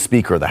I was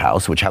Speaker of the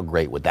House, which how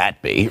great would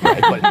that be,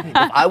 right? But if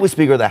I was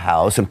Speaker of the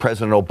House and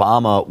President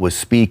Obama was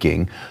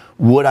speaking,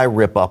 would I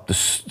rip up the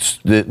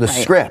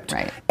script?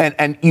 Right. And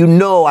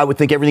I would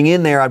think everything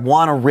in there, I'd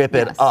want to rip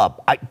it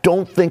up. I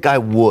don't think I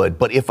would,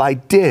 but if I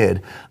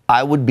did,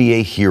 I would be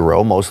a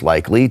hero, most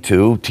likely,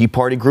 to Tea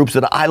Party groups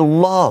that I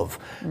love.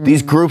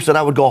 These groups that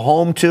I would go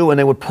home to, and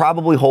they would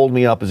probably hold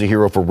me up as a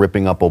hero for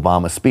ripping up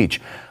Obama's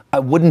speech. I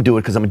wouldn't do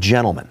it because I'm a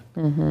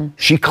gentleman.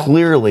 She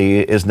clearly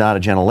is not a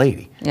gentle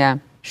lady. Yeah.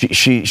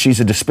 She's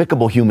a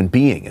despicable human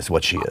being, is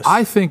what she is.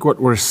 I think what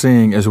we're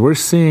seeing is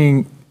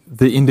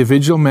the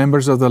individual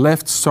members of the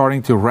left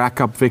starting to rack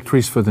up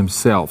victories for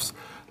themselves.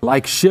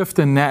 Like Schiff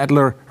and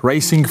Nadler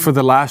racing for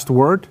the last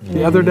word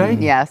the other day.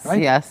 Yes, right?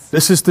 yes.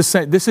 This is the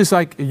same. This is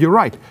like, you're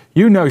right.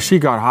 She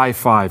got high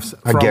fives.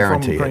 I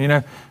guarantee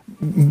it.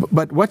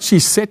 But what she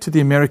said to the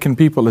American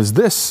people is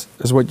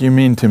what you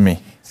mean to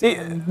me. See,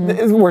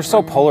 we're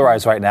so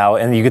polarized right now,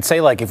 and you could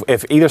say, like,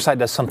 if either side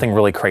does something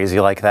really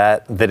crazy like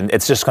that, then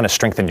it's just going to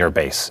strengthen your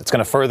base. It's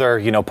going to further,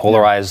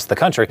 polarize the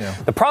country. Yeah.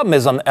 The problem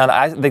is, and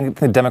I think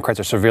the Democrats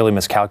are severely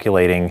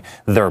miscalculating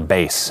their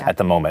base at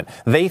the moment.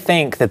 They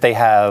think that they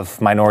have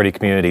minority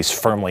communities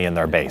firmly in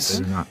their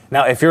base.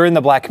 Now, if you're in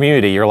the black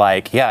community, you're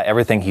like, yeah,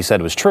 everything he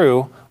said was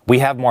true. We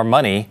have more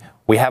money.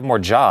 We have more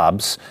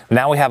jobs.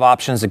 Now we have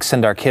options to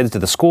send our kids to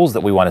the schools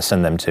that we want to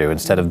send them to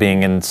instead of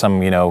being in some,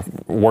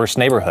 worse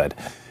neighborhood.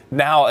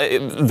 Now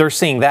they're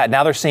seeing that.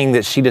 Now they're seeing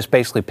that she just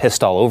basically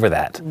pissed all over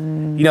that. You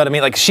know what I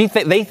mean? Like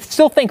they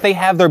still think they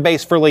have their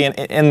base fully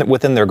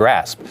within their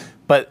grasp,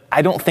 but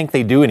I don't think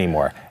they do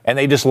anymore. And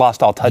they just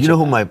lost all touch. You know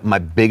who my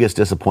biggest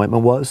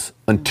disappointment was?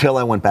 Until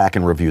I went back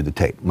and reviewed the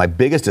tape. My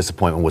biggest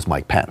disappointment was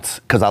Mike Pence,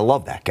 because I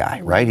love that guy,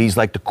 right? He's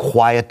like the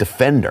quiet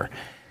defender.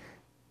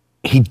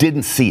 He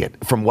didn't see it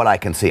from what I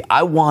can see.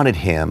 I wanted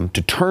him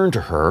to turn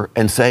to her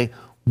and say,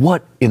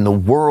 what in the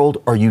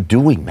world are you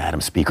doing,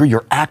 Madam Speaker?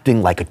 You're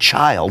acting like a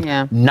child.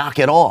 Yeah. Knock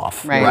it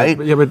off, right?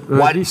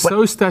 But he's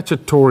so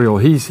statutorial.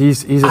 He's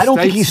a I don't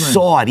think he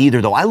saw it either,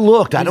 though. I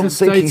looked. I don't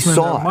think he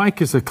saw it.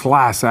 Mike is a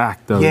class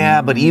act, though.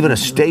 Yeah, but even a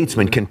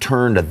statesman can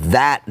turn to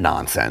that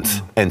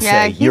nonsense and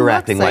say, you're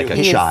acting like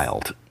a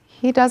child.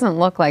 He doesn't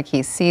look like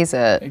he sees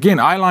it. Again,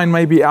 eyeline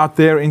may be out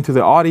there into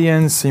the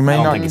audience. He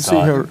may not see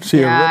her.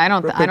 I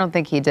don't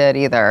think he did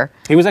either.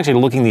 He was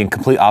actually looking the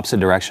complete opposite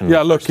direction.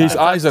 Yeah, look, his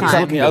eyes are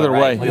looking the other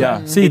way.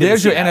 Yeah. See,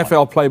 there's your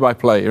NFL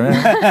play-by-play.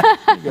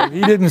 Right? He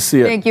didn't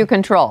see it. Thank you,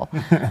 control.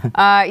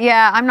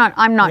 I'm not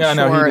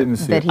sure he didn't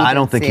see that it. I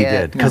don't think he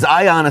did. Because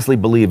I honestly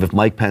believe if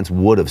Mike Pence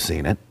would have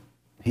seen it,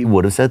 he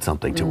would have said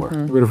something to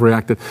her. He would have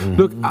reacted.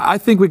 Look, I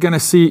think we're going to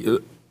see,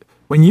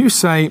 when you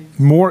say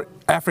more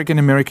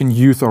African-American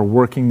youth are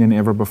working than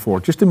ever before,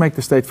 just to make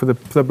the state for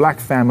the black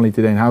family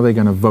today and how they're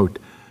going to vote.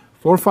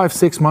 4, 5,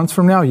 6 months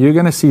from now, you're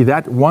going to see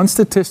that one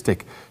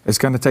statistic is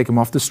going to take them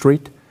off the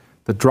street.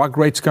 The drug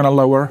rate's going to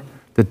lower.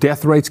 The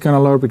death rate's going to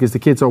lower because the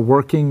kids are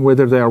working,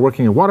 whether they are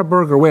working at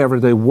Whataburger or wherever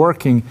they're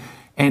working.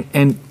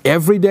 And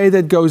every day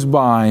that goes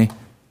by,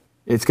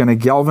 it's going to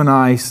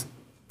galvanize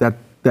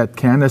that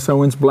Candace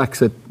Owens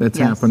Brexit that's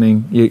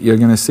happening. You're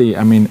going to see.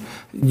 I mean,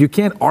 you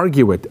can't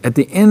argue it. At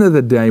the end of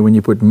the day, when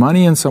you put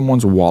money in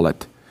someone's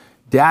wallet,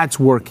 dad's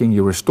working,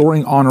 you're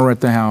restoring honor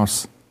at the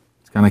house,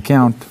 it's going to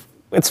count.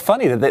 It's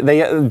funny that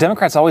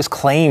Democrats always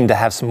claim to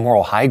have some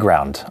moral high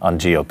ground on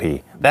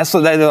GOP. That's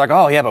what they're like,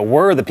 oh yeah, but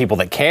we're the people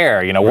that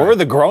care. We're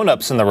the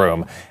grown-ups in the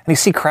room. And you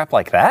see crap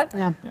like that?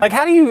 Yeah. Like,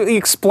 how do you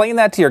explain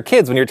that to your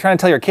kids when you're trying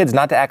to tell your kids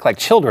not to act like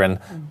children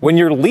when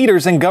your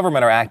leaders in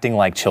government are acting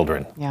like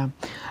children? Yeah.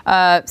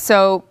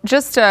 So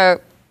just to,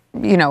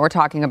 we're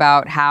talking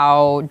about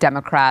how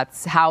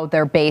Democrats, how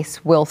their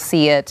base will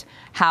see it,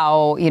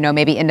 how,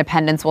 maybe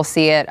independents will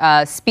see it.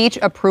 Speech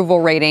approval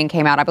rating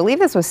came out. I believe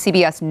this was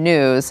CBS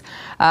News.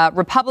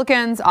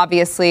 Republicans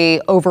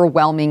obviously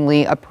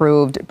overwhelmingly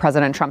approved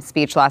President Trump's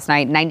speech last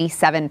night,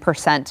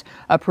 97%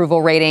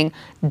 approval rating.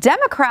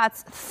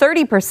 Democrats,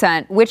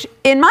 30%, which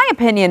in my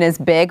opinion is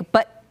big,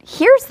 but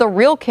here's the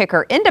real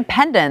kicker.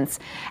 Independents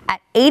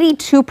at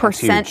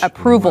 82%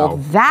 approval. Wow.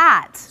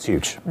 That's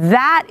huge.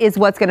 That is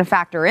what's going to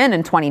factor in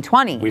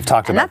 2020. We've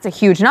talked about, and that's a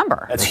huge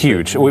number. That's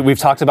huge. We've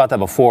talked about that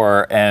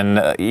before, and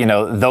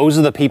those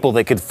are the people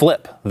that could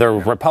flip. They're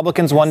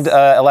Republicans one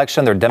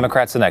election, they're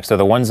Democrats the next. They're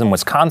the ones in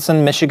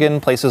Wisconsin,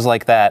 Michigan, places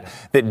like that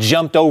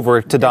jumped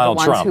over to Donald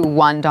Trump. The ones who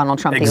won Donald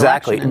Trump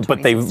exactly. the election in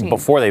 2016.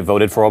 Before they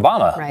voted for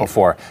Obama.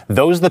 Before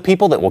those are the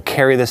people that will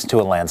carry this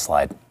to a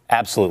landslide.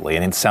 Absolutely,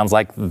 and it sounds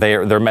like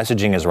their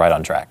messaging is right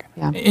on track.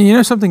 Yeah.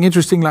 And something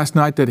interesting last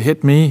night that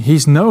hit me,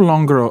 he's no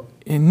longer,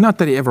 not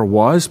that he ever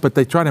was, but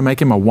they try to make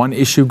him a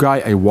one-issue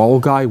guy, a wall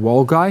guy.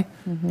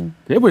 Mm-hmm.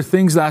 There were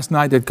things last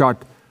night that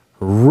got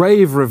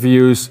rave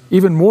reviews,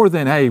 even more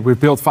than, hey, we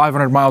built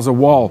 500 miles of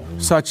wall,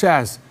 such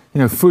as,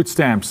 food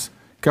stamps,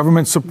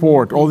 government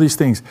support, all these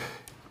things.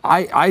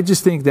 I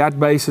just think that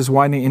base is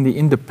widening, and the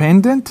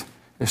independent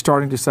is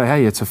starting to say,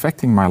 hey, it's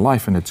affecting my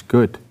life and it's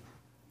good.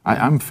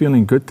 I'm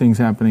feeling good things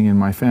happening in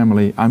my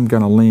family. I'm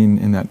going to lean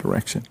in that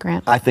direction.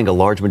 Grant? I think a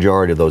large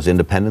majority of those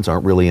independents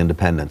aren't really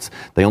independents.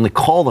 They only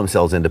call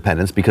themselves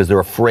independents because they're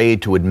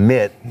afraid to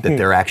admit that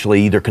they're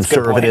actually either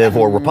conservative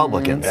or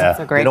Republicans. That's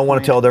a great they don't want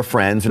point. to tell their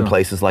friends in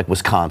places like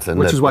Wisconsin.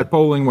 Which is why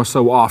polling was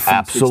so off.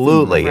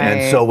 Absolutely. Right.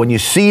 And so when you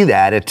see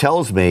that, it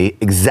tells me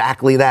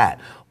exactly that.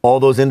 All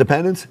those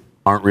independents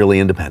aren't really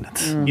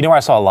independents. You know where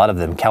I saw a lot of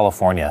them?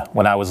 California.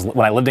 When I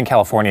lived in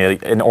California,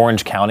 in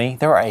Orange County,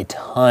 there are a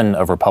ton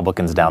of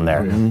Republicans down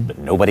there, but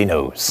nobody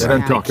knows. They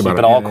don't talk about it. Keep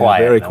it all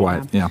quiet. Very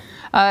quiet, yeah.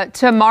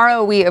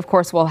 Tomorrow, we, of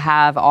course, will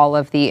have all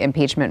of the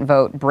impeachment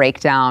vote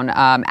breakdown.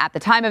 At the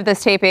time of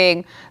this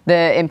taping,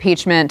 the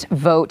impeachment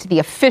vote, the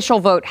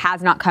official vote,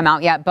 has not come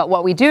out yet. But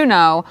what we do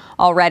know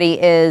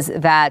already is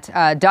that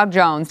Doug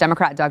Jones,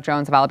 Democrat Doug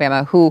Jones of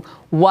Alabama, who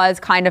was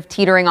kind of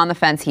teetering on the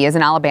fence, he is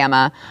in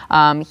Alabama,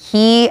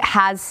 he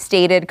has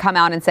come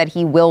out and said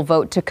he will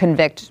vote to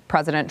convict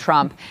President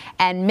Trump.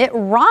 And Mitt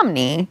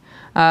Romney,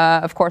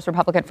 of course,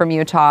 Republican from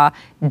Utah,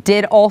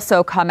 did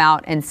also come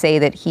out and say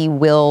that he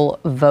will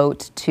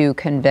vote to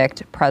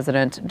convict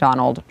President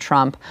Donald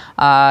Trump.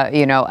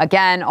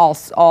 Again,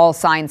 all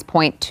signs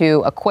point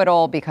to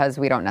acquittal because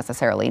we don't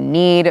necessarily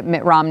need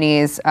Mitt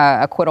Romney's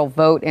acquittal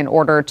vote in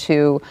order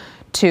to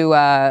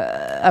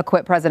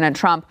acquit President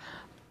Trump.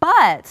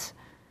 But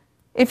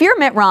if you're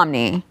Mitt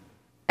Romney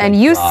and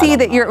you see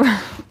that you're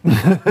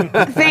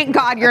Thank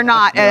God you're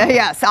not.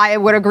 Yes, I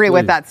would agree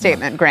with that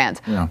statement,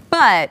 Grant. Yeah.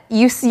 But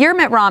you're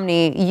Mitt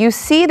Romney. You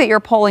see that your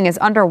polling is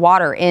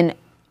underwater in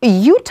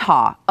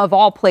Utah, of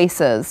all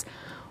places.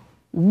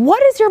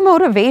 What is your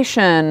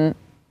motivation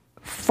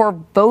for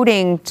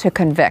voting to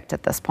convict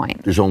at this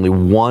point? There's only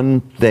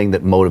one thing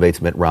that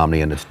motivates Mitt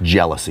Romney, and it's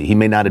jealousy. He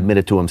may not admit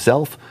it to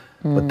himself,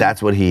 but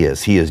that's what he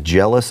is. He is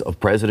jealous of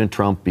President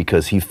Trump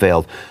because he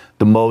failed.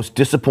 The most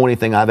disappointing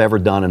thing I've ever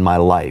done in my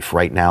life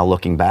right now,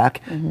 looking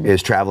back,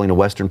 is traveling to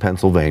Western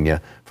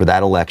Pennsylvania for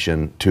that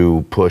election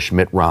to push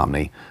Mitt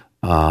Romney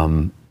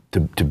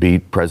to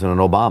beat President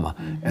Obama.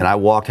 And I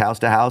walked house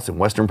to house in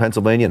Western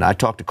Pennsylvania, and I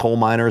talked to coal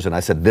miners, and I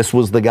said, this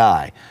was the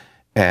guy.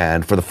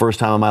 And for the first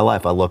time in my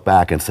life, I look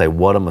back and say,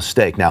 what a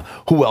mistake. Now,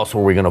 who else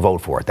were we going to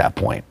vote for at that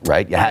point,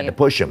 right? You had to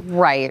push him.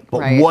 Right,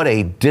 But what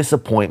a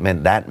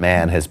disappointment that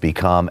man has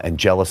become, and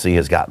jealousy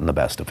has gotten the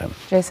best of him.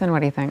 Jason, what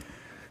do you think?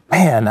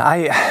 Man,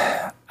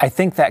 I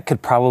think that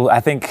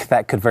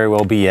could very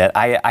well be it.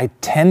 I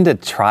tend to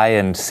try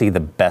and see the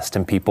best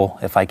in people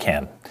if I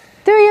can.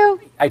 Do you?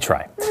 I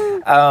try.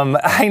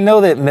 I know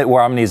that Mitt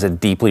Romney is a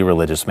deeply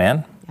religious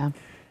man. Yeah.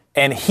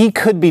 And he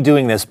could be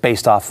doing this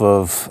based off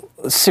of,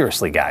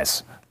 seriously,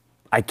 guys,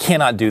 I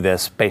cannot do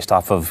this based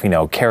off of,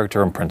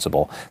 character and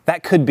principle.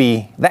 That could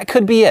be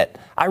it.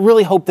 I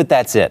really hope that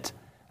that's it.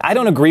 I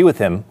don't agree with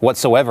him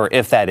whatsoever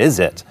if that is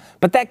it,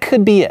 but that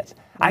could be it.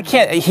 I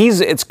can't,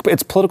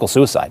 it's political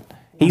suicide.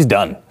 He's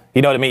done.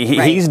 You know what I mean?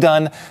 He's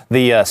done.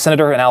 The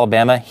senator in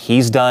Alabama,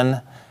 he's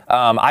done.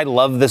 I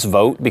love this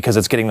vote because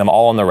it's getting them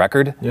all on the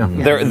record. Yeah.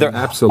 They're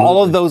Absolutely.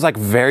 all of those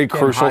very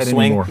crucial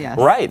swing. Yes.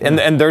 Right.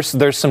 And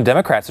there's some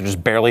Democrats that are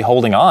just barely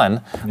holding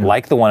on,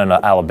 like the one in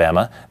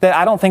Alabama, that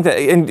I don't think that,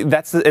 and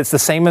it's the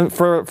same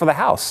for the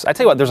House. I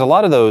tell you what, there's a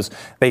lot of those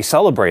they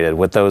celebrated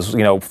with those,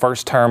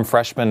 first term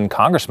freshman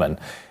congressmen.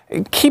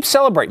 Keep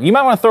celebrating. You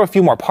might want to throw a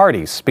few more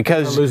parties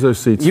because lose those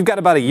seats. You've got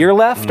about a year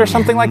left or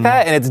something like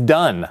that, and it's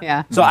done.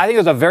 Yeah. So I think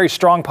there's a very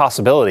strong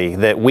possibility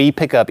that we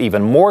pick up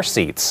even more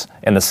seats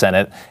in the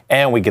Senate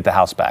and we get the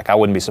House back. I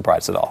wouldn't be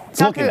surprised at all.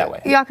 It's looking that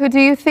way. Jaco, do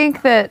you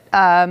think that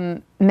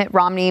Mitt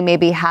Romney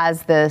maybe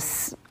has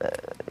this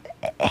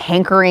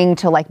hankering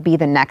to be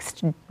the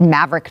next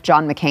maverick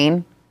John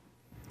McCain?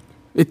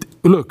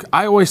 Look,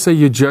 I always say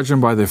you judge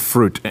him by the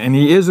fruit. And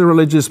he is a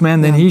religious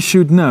man, then he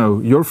should know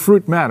your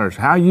fruit matters.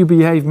 How you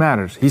behave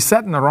matters. He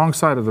sat in the wrong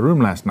side of the room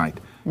last night.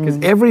 Because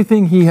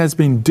everything he has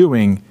been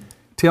doing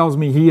tells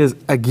me he is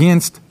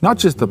against not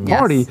just the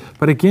party,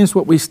 but against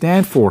what we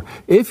stand for.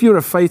 If you're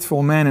a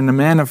faithful man and a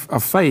man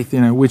of faith,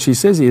 which he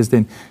says he is,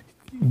 then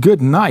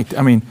good night.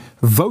 I mean,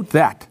 vote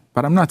that.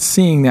 But I'm not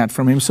seeing that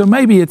from him. So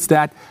maybe it's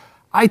that.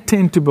 I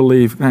tend to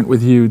believe, Grant,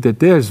 with you, that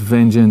there's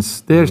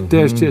vengeance.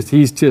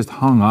 He's just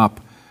hung up.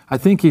 I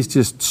think he's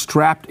just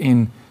strapped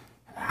in,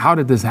 how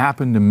did this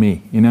happen to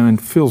me? And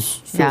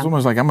feels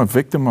almost like I'm a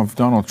victim of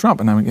Donald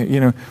Trump. And I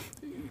mean,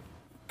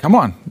 come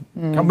on,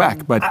 come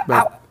back. But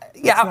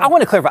I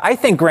want to clarify. I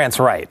think Grant's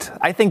right.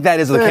 I think that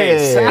is the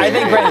case. I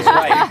think Grant is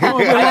right.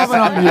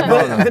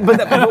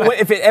 But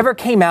if it ever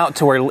came out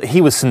to where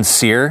he was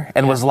sincere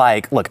and was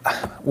like, look,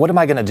 what am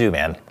I going to do,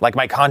 man? Like,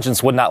 my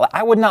conscience would not,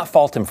 I would not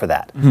fault him for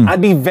that.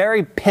 I'd be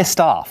very pissed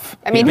off.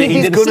 I mean,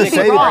 he's going to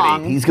say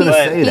that. He's going to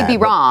say that. He'd be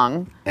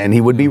wrong. And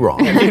he would be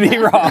wrong. He'd be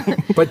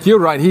wrong. But you're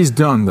right. He's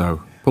done,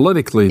 though.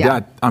 Politically,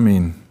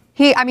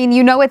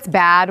 it's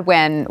bad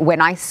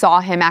when I saw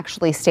him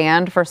actually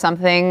stand for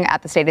something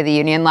at the State of the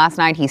Union last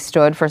night. He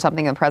stood for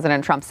something that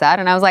President Trump said,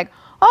 and I was like,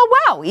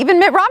 oh, wow, even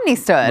Mitt Romney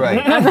stood. Right.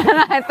 And then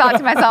I thought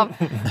to myself,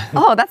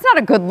 oh, that's not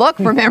a good look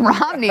for Mitt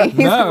Romney.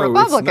 He's a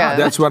Republican. It's not.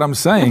 That's what I'm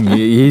saying.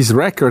 His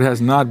record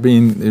has not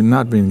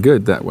been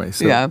good that way.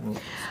 So. Yeah.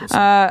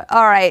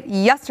 All right.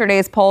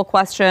 Yesterday's poll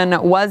question,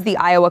 was the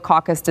Iowa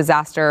caucus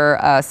disaster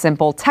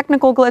simple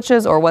technical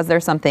glitches, or was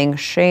there something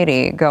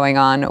shady going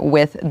on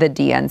with the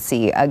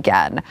DNC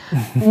again?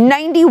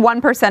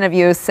 91% of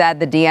you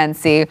said the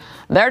DNC,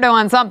 they're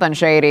doing something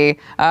shady.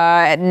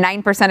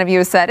 9% of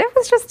you said it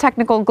was just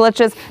technical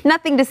glitches.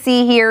 Nothing to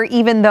see here,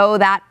 even though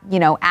that,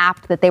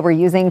 app that they were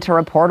using to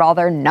report all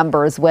their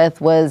numbers with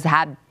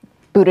had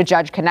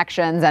Buttigieg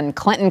connections and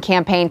Clinton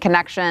campaign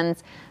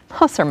connections.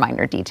 Those are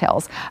minor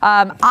details.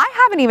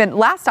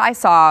 Last I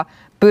saw,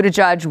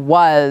 Buttigieg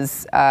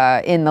was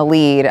in the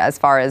lead as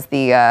far as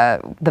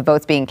the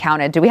votes being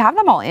counted. Do we have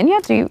them all in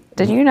yet?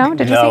 Did you know?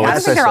 Did you see? I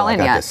don't think they're all in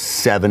yet.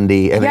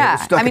 70, and it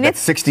was stuck at that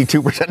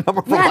 62%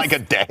 number for like a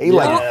day.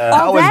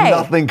 How has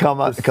nothing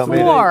come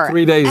in?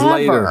 3 days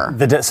later.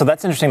 So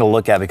that's interesting to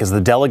look at because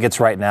the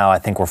delegates right now, I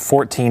think, were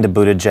 14 to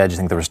Buttigieg. I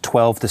think there was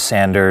 12 to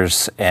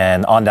Sanders,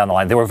 and on down the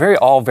line. They were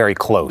all very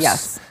close.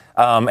 Yes.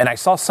 And I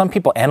saw some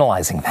people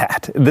analyzing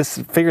that.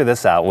 Figure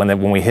this out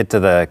when we hit to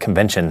the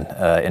convention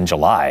in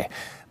July.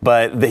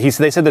 But they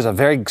said there's a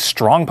very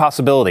strong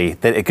possibility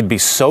that it could be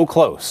so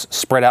close,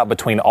 spread out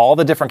between all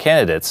the different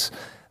candidates,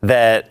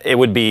 that they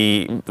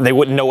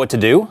wouldn't know what to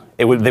do.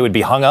 They would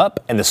be hung up,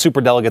 and the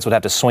superdelegates would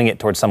have to swing it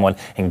towards someone.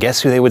 And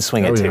guess who they would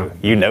swing it to?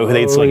 You know who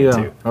they'd swing it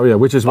to. Oh, yeah,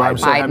 which is why I'm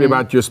so happy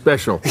about your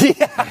special.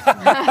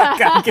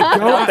 Gotta get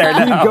out there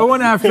now. Keep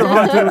going after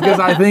Hunter because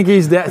I think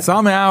he's dead.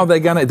 Somehow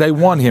they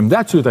want him.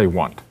 That's who they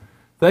want.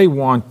 They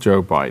want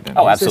Joe Biden.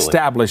 Oh, He's absolutely.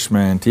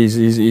 Establishment.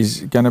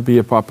 He's going to be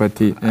a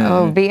puppet.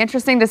 It'll be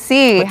interesting to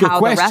see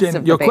how the rest of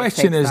the Your base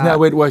question takes is, that.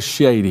 no, it was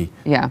shady.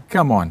 Yeah.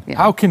 Come on. Yeah.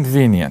 How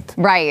convenient.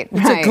 Right.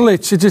 It's a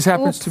glitch. It just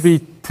happens to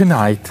be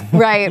tonight.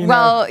 Right. You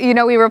know?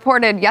 Well, we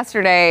reported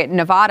yesterday, the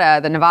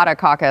Nevada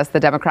caucus, the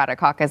Democratic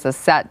caucus, is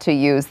set to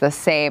use the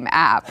same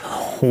app.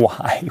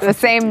 Why? The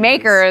same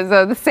makers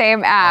of the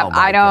same app. Oh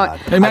my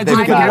God. Imagine I if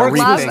think it we works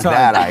gotta this rethink time.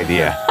 that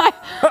idea.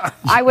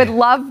 I would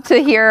love to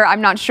hear,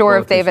 I'm not sure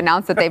if they've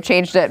announced that they've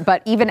changed it,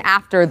 but even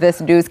after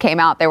this news came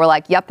out, they were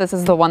like, yep, this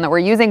is the one that we're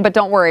using, but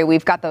don't worry,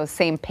 we've got those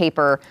same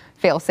paper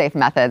fail-safe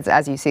methods.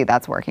 As you see,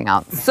 that's working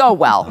out so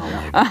well.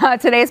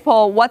 Today's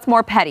poll, what's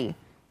more petty?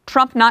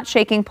 Trump not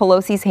shaking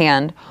Pelosi's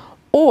hand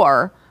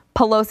or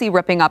Pelosi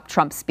ripping up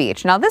Trump's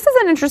speech? Now, this is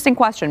an interesting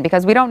question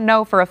because we don't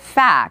know for a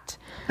fact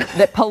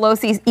that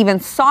Pelosi even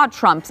saw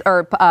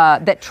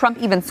that Trump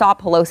even saw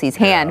Pelosi's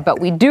hand, but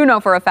we do know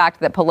for a fact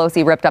that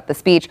Pelosi ripped up the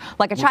speech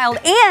like a child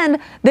and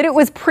that it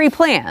was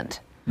pre-planned,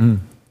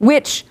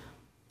 which...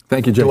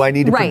 Thank you, Joe. Do I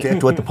need to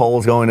predict what the poll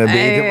is going to be?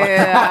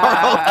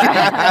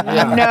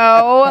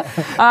 No.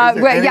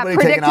 anybody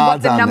Predict taking what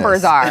odds the on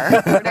numbers this?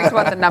 are. Predict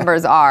what the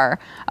numbers are.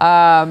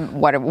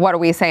 What are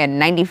we saying?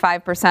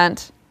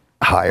 95%?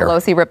 Higher.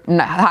 Pelosi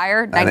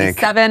higher?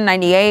 97,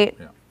 98?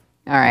 Yeah.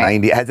 All right.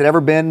 90. Has it ever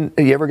been,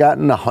 have you ever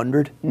gotten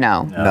 100?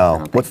 No.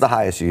 No. What's the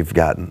highest you've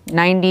gotten?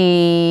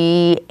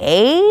 98?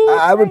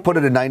 I would put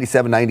it at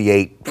 97,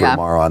 98 for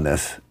tomorrow on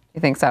this.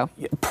 You think so?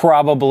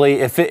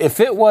 Probably. If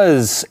it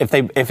was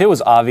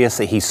obvious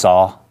that he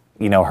saw,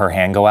 her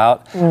hand go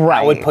out,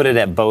 I would put it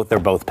at both. They're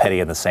both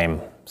petty in the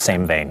same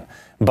vein.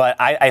 But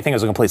I think it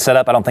was a complete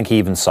setup. I don't think he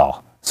even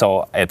saw.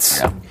 So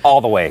it's all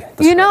the way.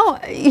 And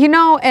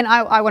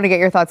I want to get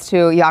your thoughts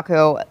too,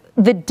 Jaco.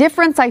 The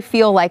difference I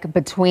feel like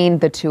between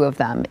the two of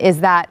them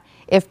is that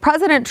if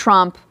President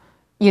Trump,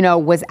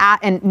 was at,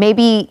 and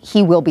maybe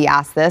he will be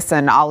asked this,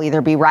 and I'll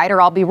either be right or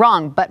I'll be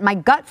wrong, but my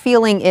gut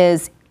feeling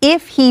is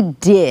if he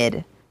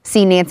did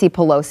see Nancy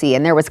Pelosi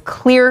and there was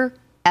clear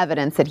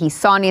evidence that he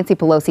saw Nancy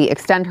Pelosi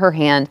extend her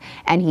hand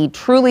and he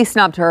truly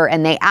snubbed her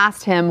and they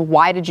asked him,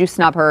 why did you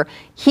snub her?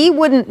 He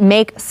wouldn't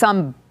make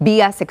some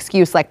BS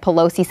excuse like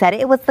Pelosi said,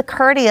 it was the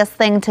courteous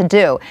thing to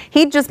do.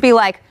 He'd just be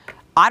like,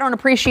 I don't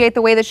appreciate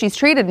the way that she's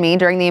treated me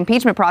during the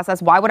impeachment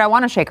process. Why would I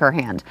want to shake her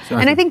hand? Exactly.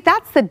 And I think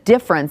that's the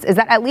difference, is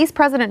that at least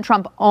President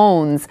Trump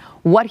owns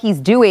what he's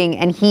doing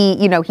and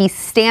he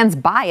stands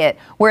by it.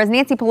 Whereas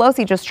Nancy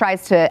Pelosi just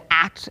tries to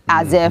act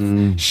as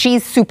if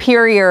she's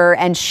superior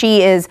and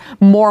she is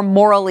more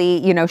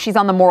morally, she's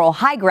on the moral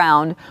high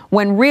ground,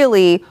 when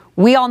really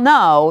we all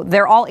know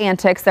they're all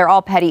antics. They're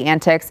all petty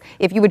antics.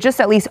 If you would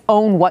just at least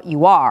own what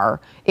you are,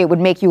 it would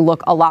make you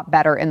look a lot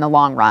better in the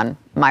long run.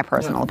 My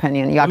personal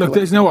opinion. Look,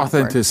 there's no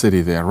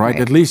authenticity there, right?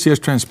 At least there's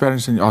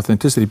transparency and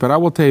authenticity. But I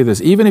will tell you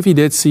this, even if he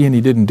did see and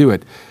he didn't do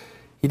it,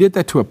 he did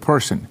that to a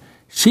person.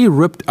 She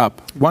ripped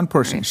up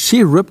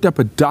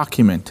a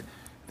document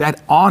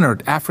that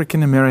honored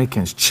African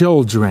Americans,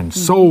 children,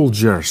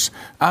 soldiers,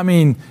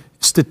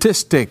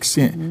 statistics.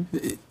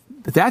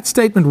 That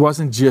statement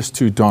wasn't just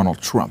to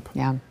Donald Trump.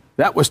 Yeah.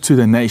 That was to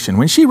the nation.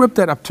 When she ripped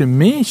that up to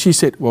me, she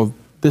said, well,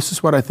 this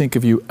is what I think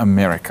of you,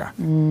 America.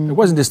 It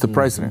wasn't just the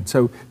president.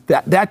 So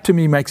that to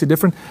me makes a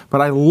difference. But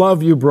I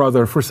love you,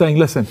 brother, for saying,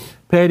 listen,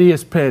 petty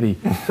is petty.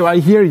 So I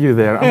hear you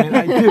there.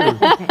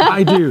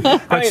 I do.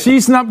 But she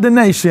snubbed the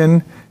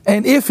nation.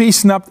 And if he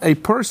snubbed a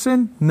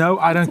person, no,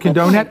 I don't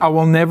condone that. I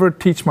will never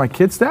teach my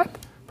kids that.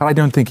 But I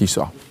don't think he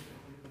saw.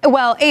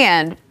 Well,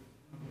 and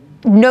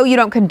no, you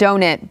don't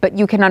condone it, but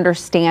you can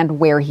understand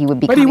where he would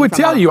be. But he would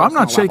tell you, I'm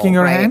not shaking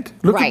her hand.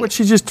 Look at what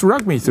she just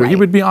drugged me through. He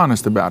would be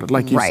honest about it,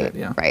 like you said.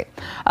 Yeah. Right.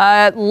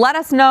 Let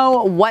us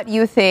know what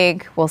you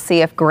think. We'll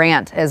see if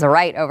Grant is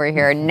right over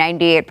here.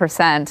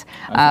 98%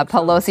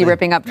 Pelosi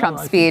ripping up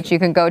Trump's speech. You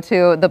can go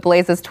to The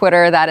Blaze's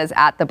Twitter. That is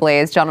at The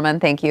Blaze.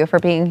 Gentlemen, thank you for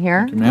being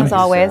here. As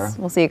always, Sarah.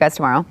 We'll see you guys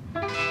tomorrow.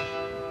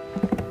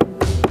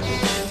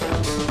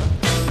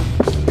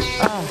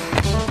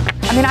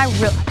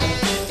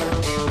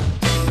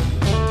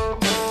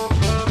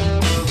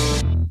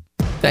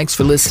 Thanks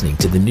for listening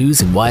to the news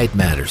and why it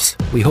matters.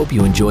 We hope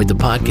you enjoyed the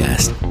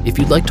podcast. If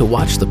you'd like to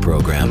watch the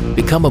program,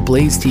 become a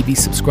Blaze TV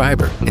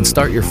subscriber and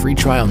start your free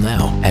trial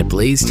now at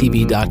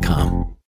blazetv.com.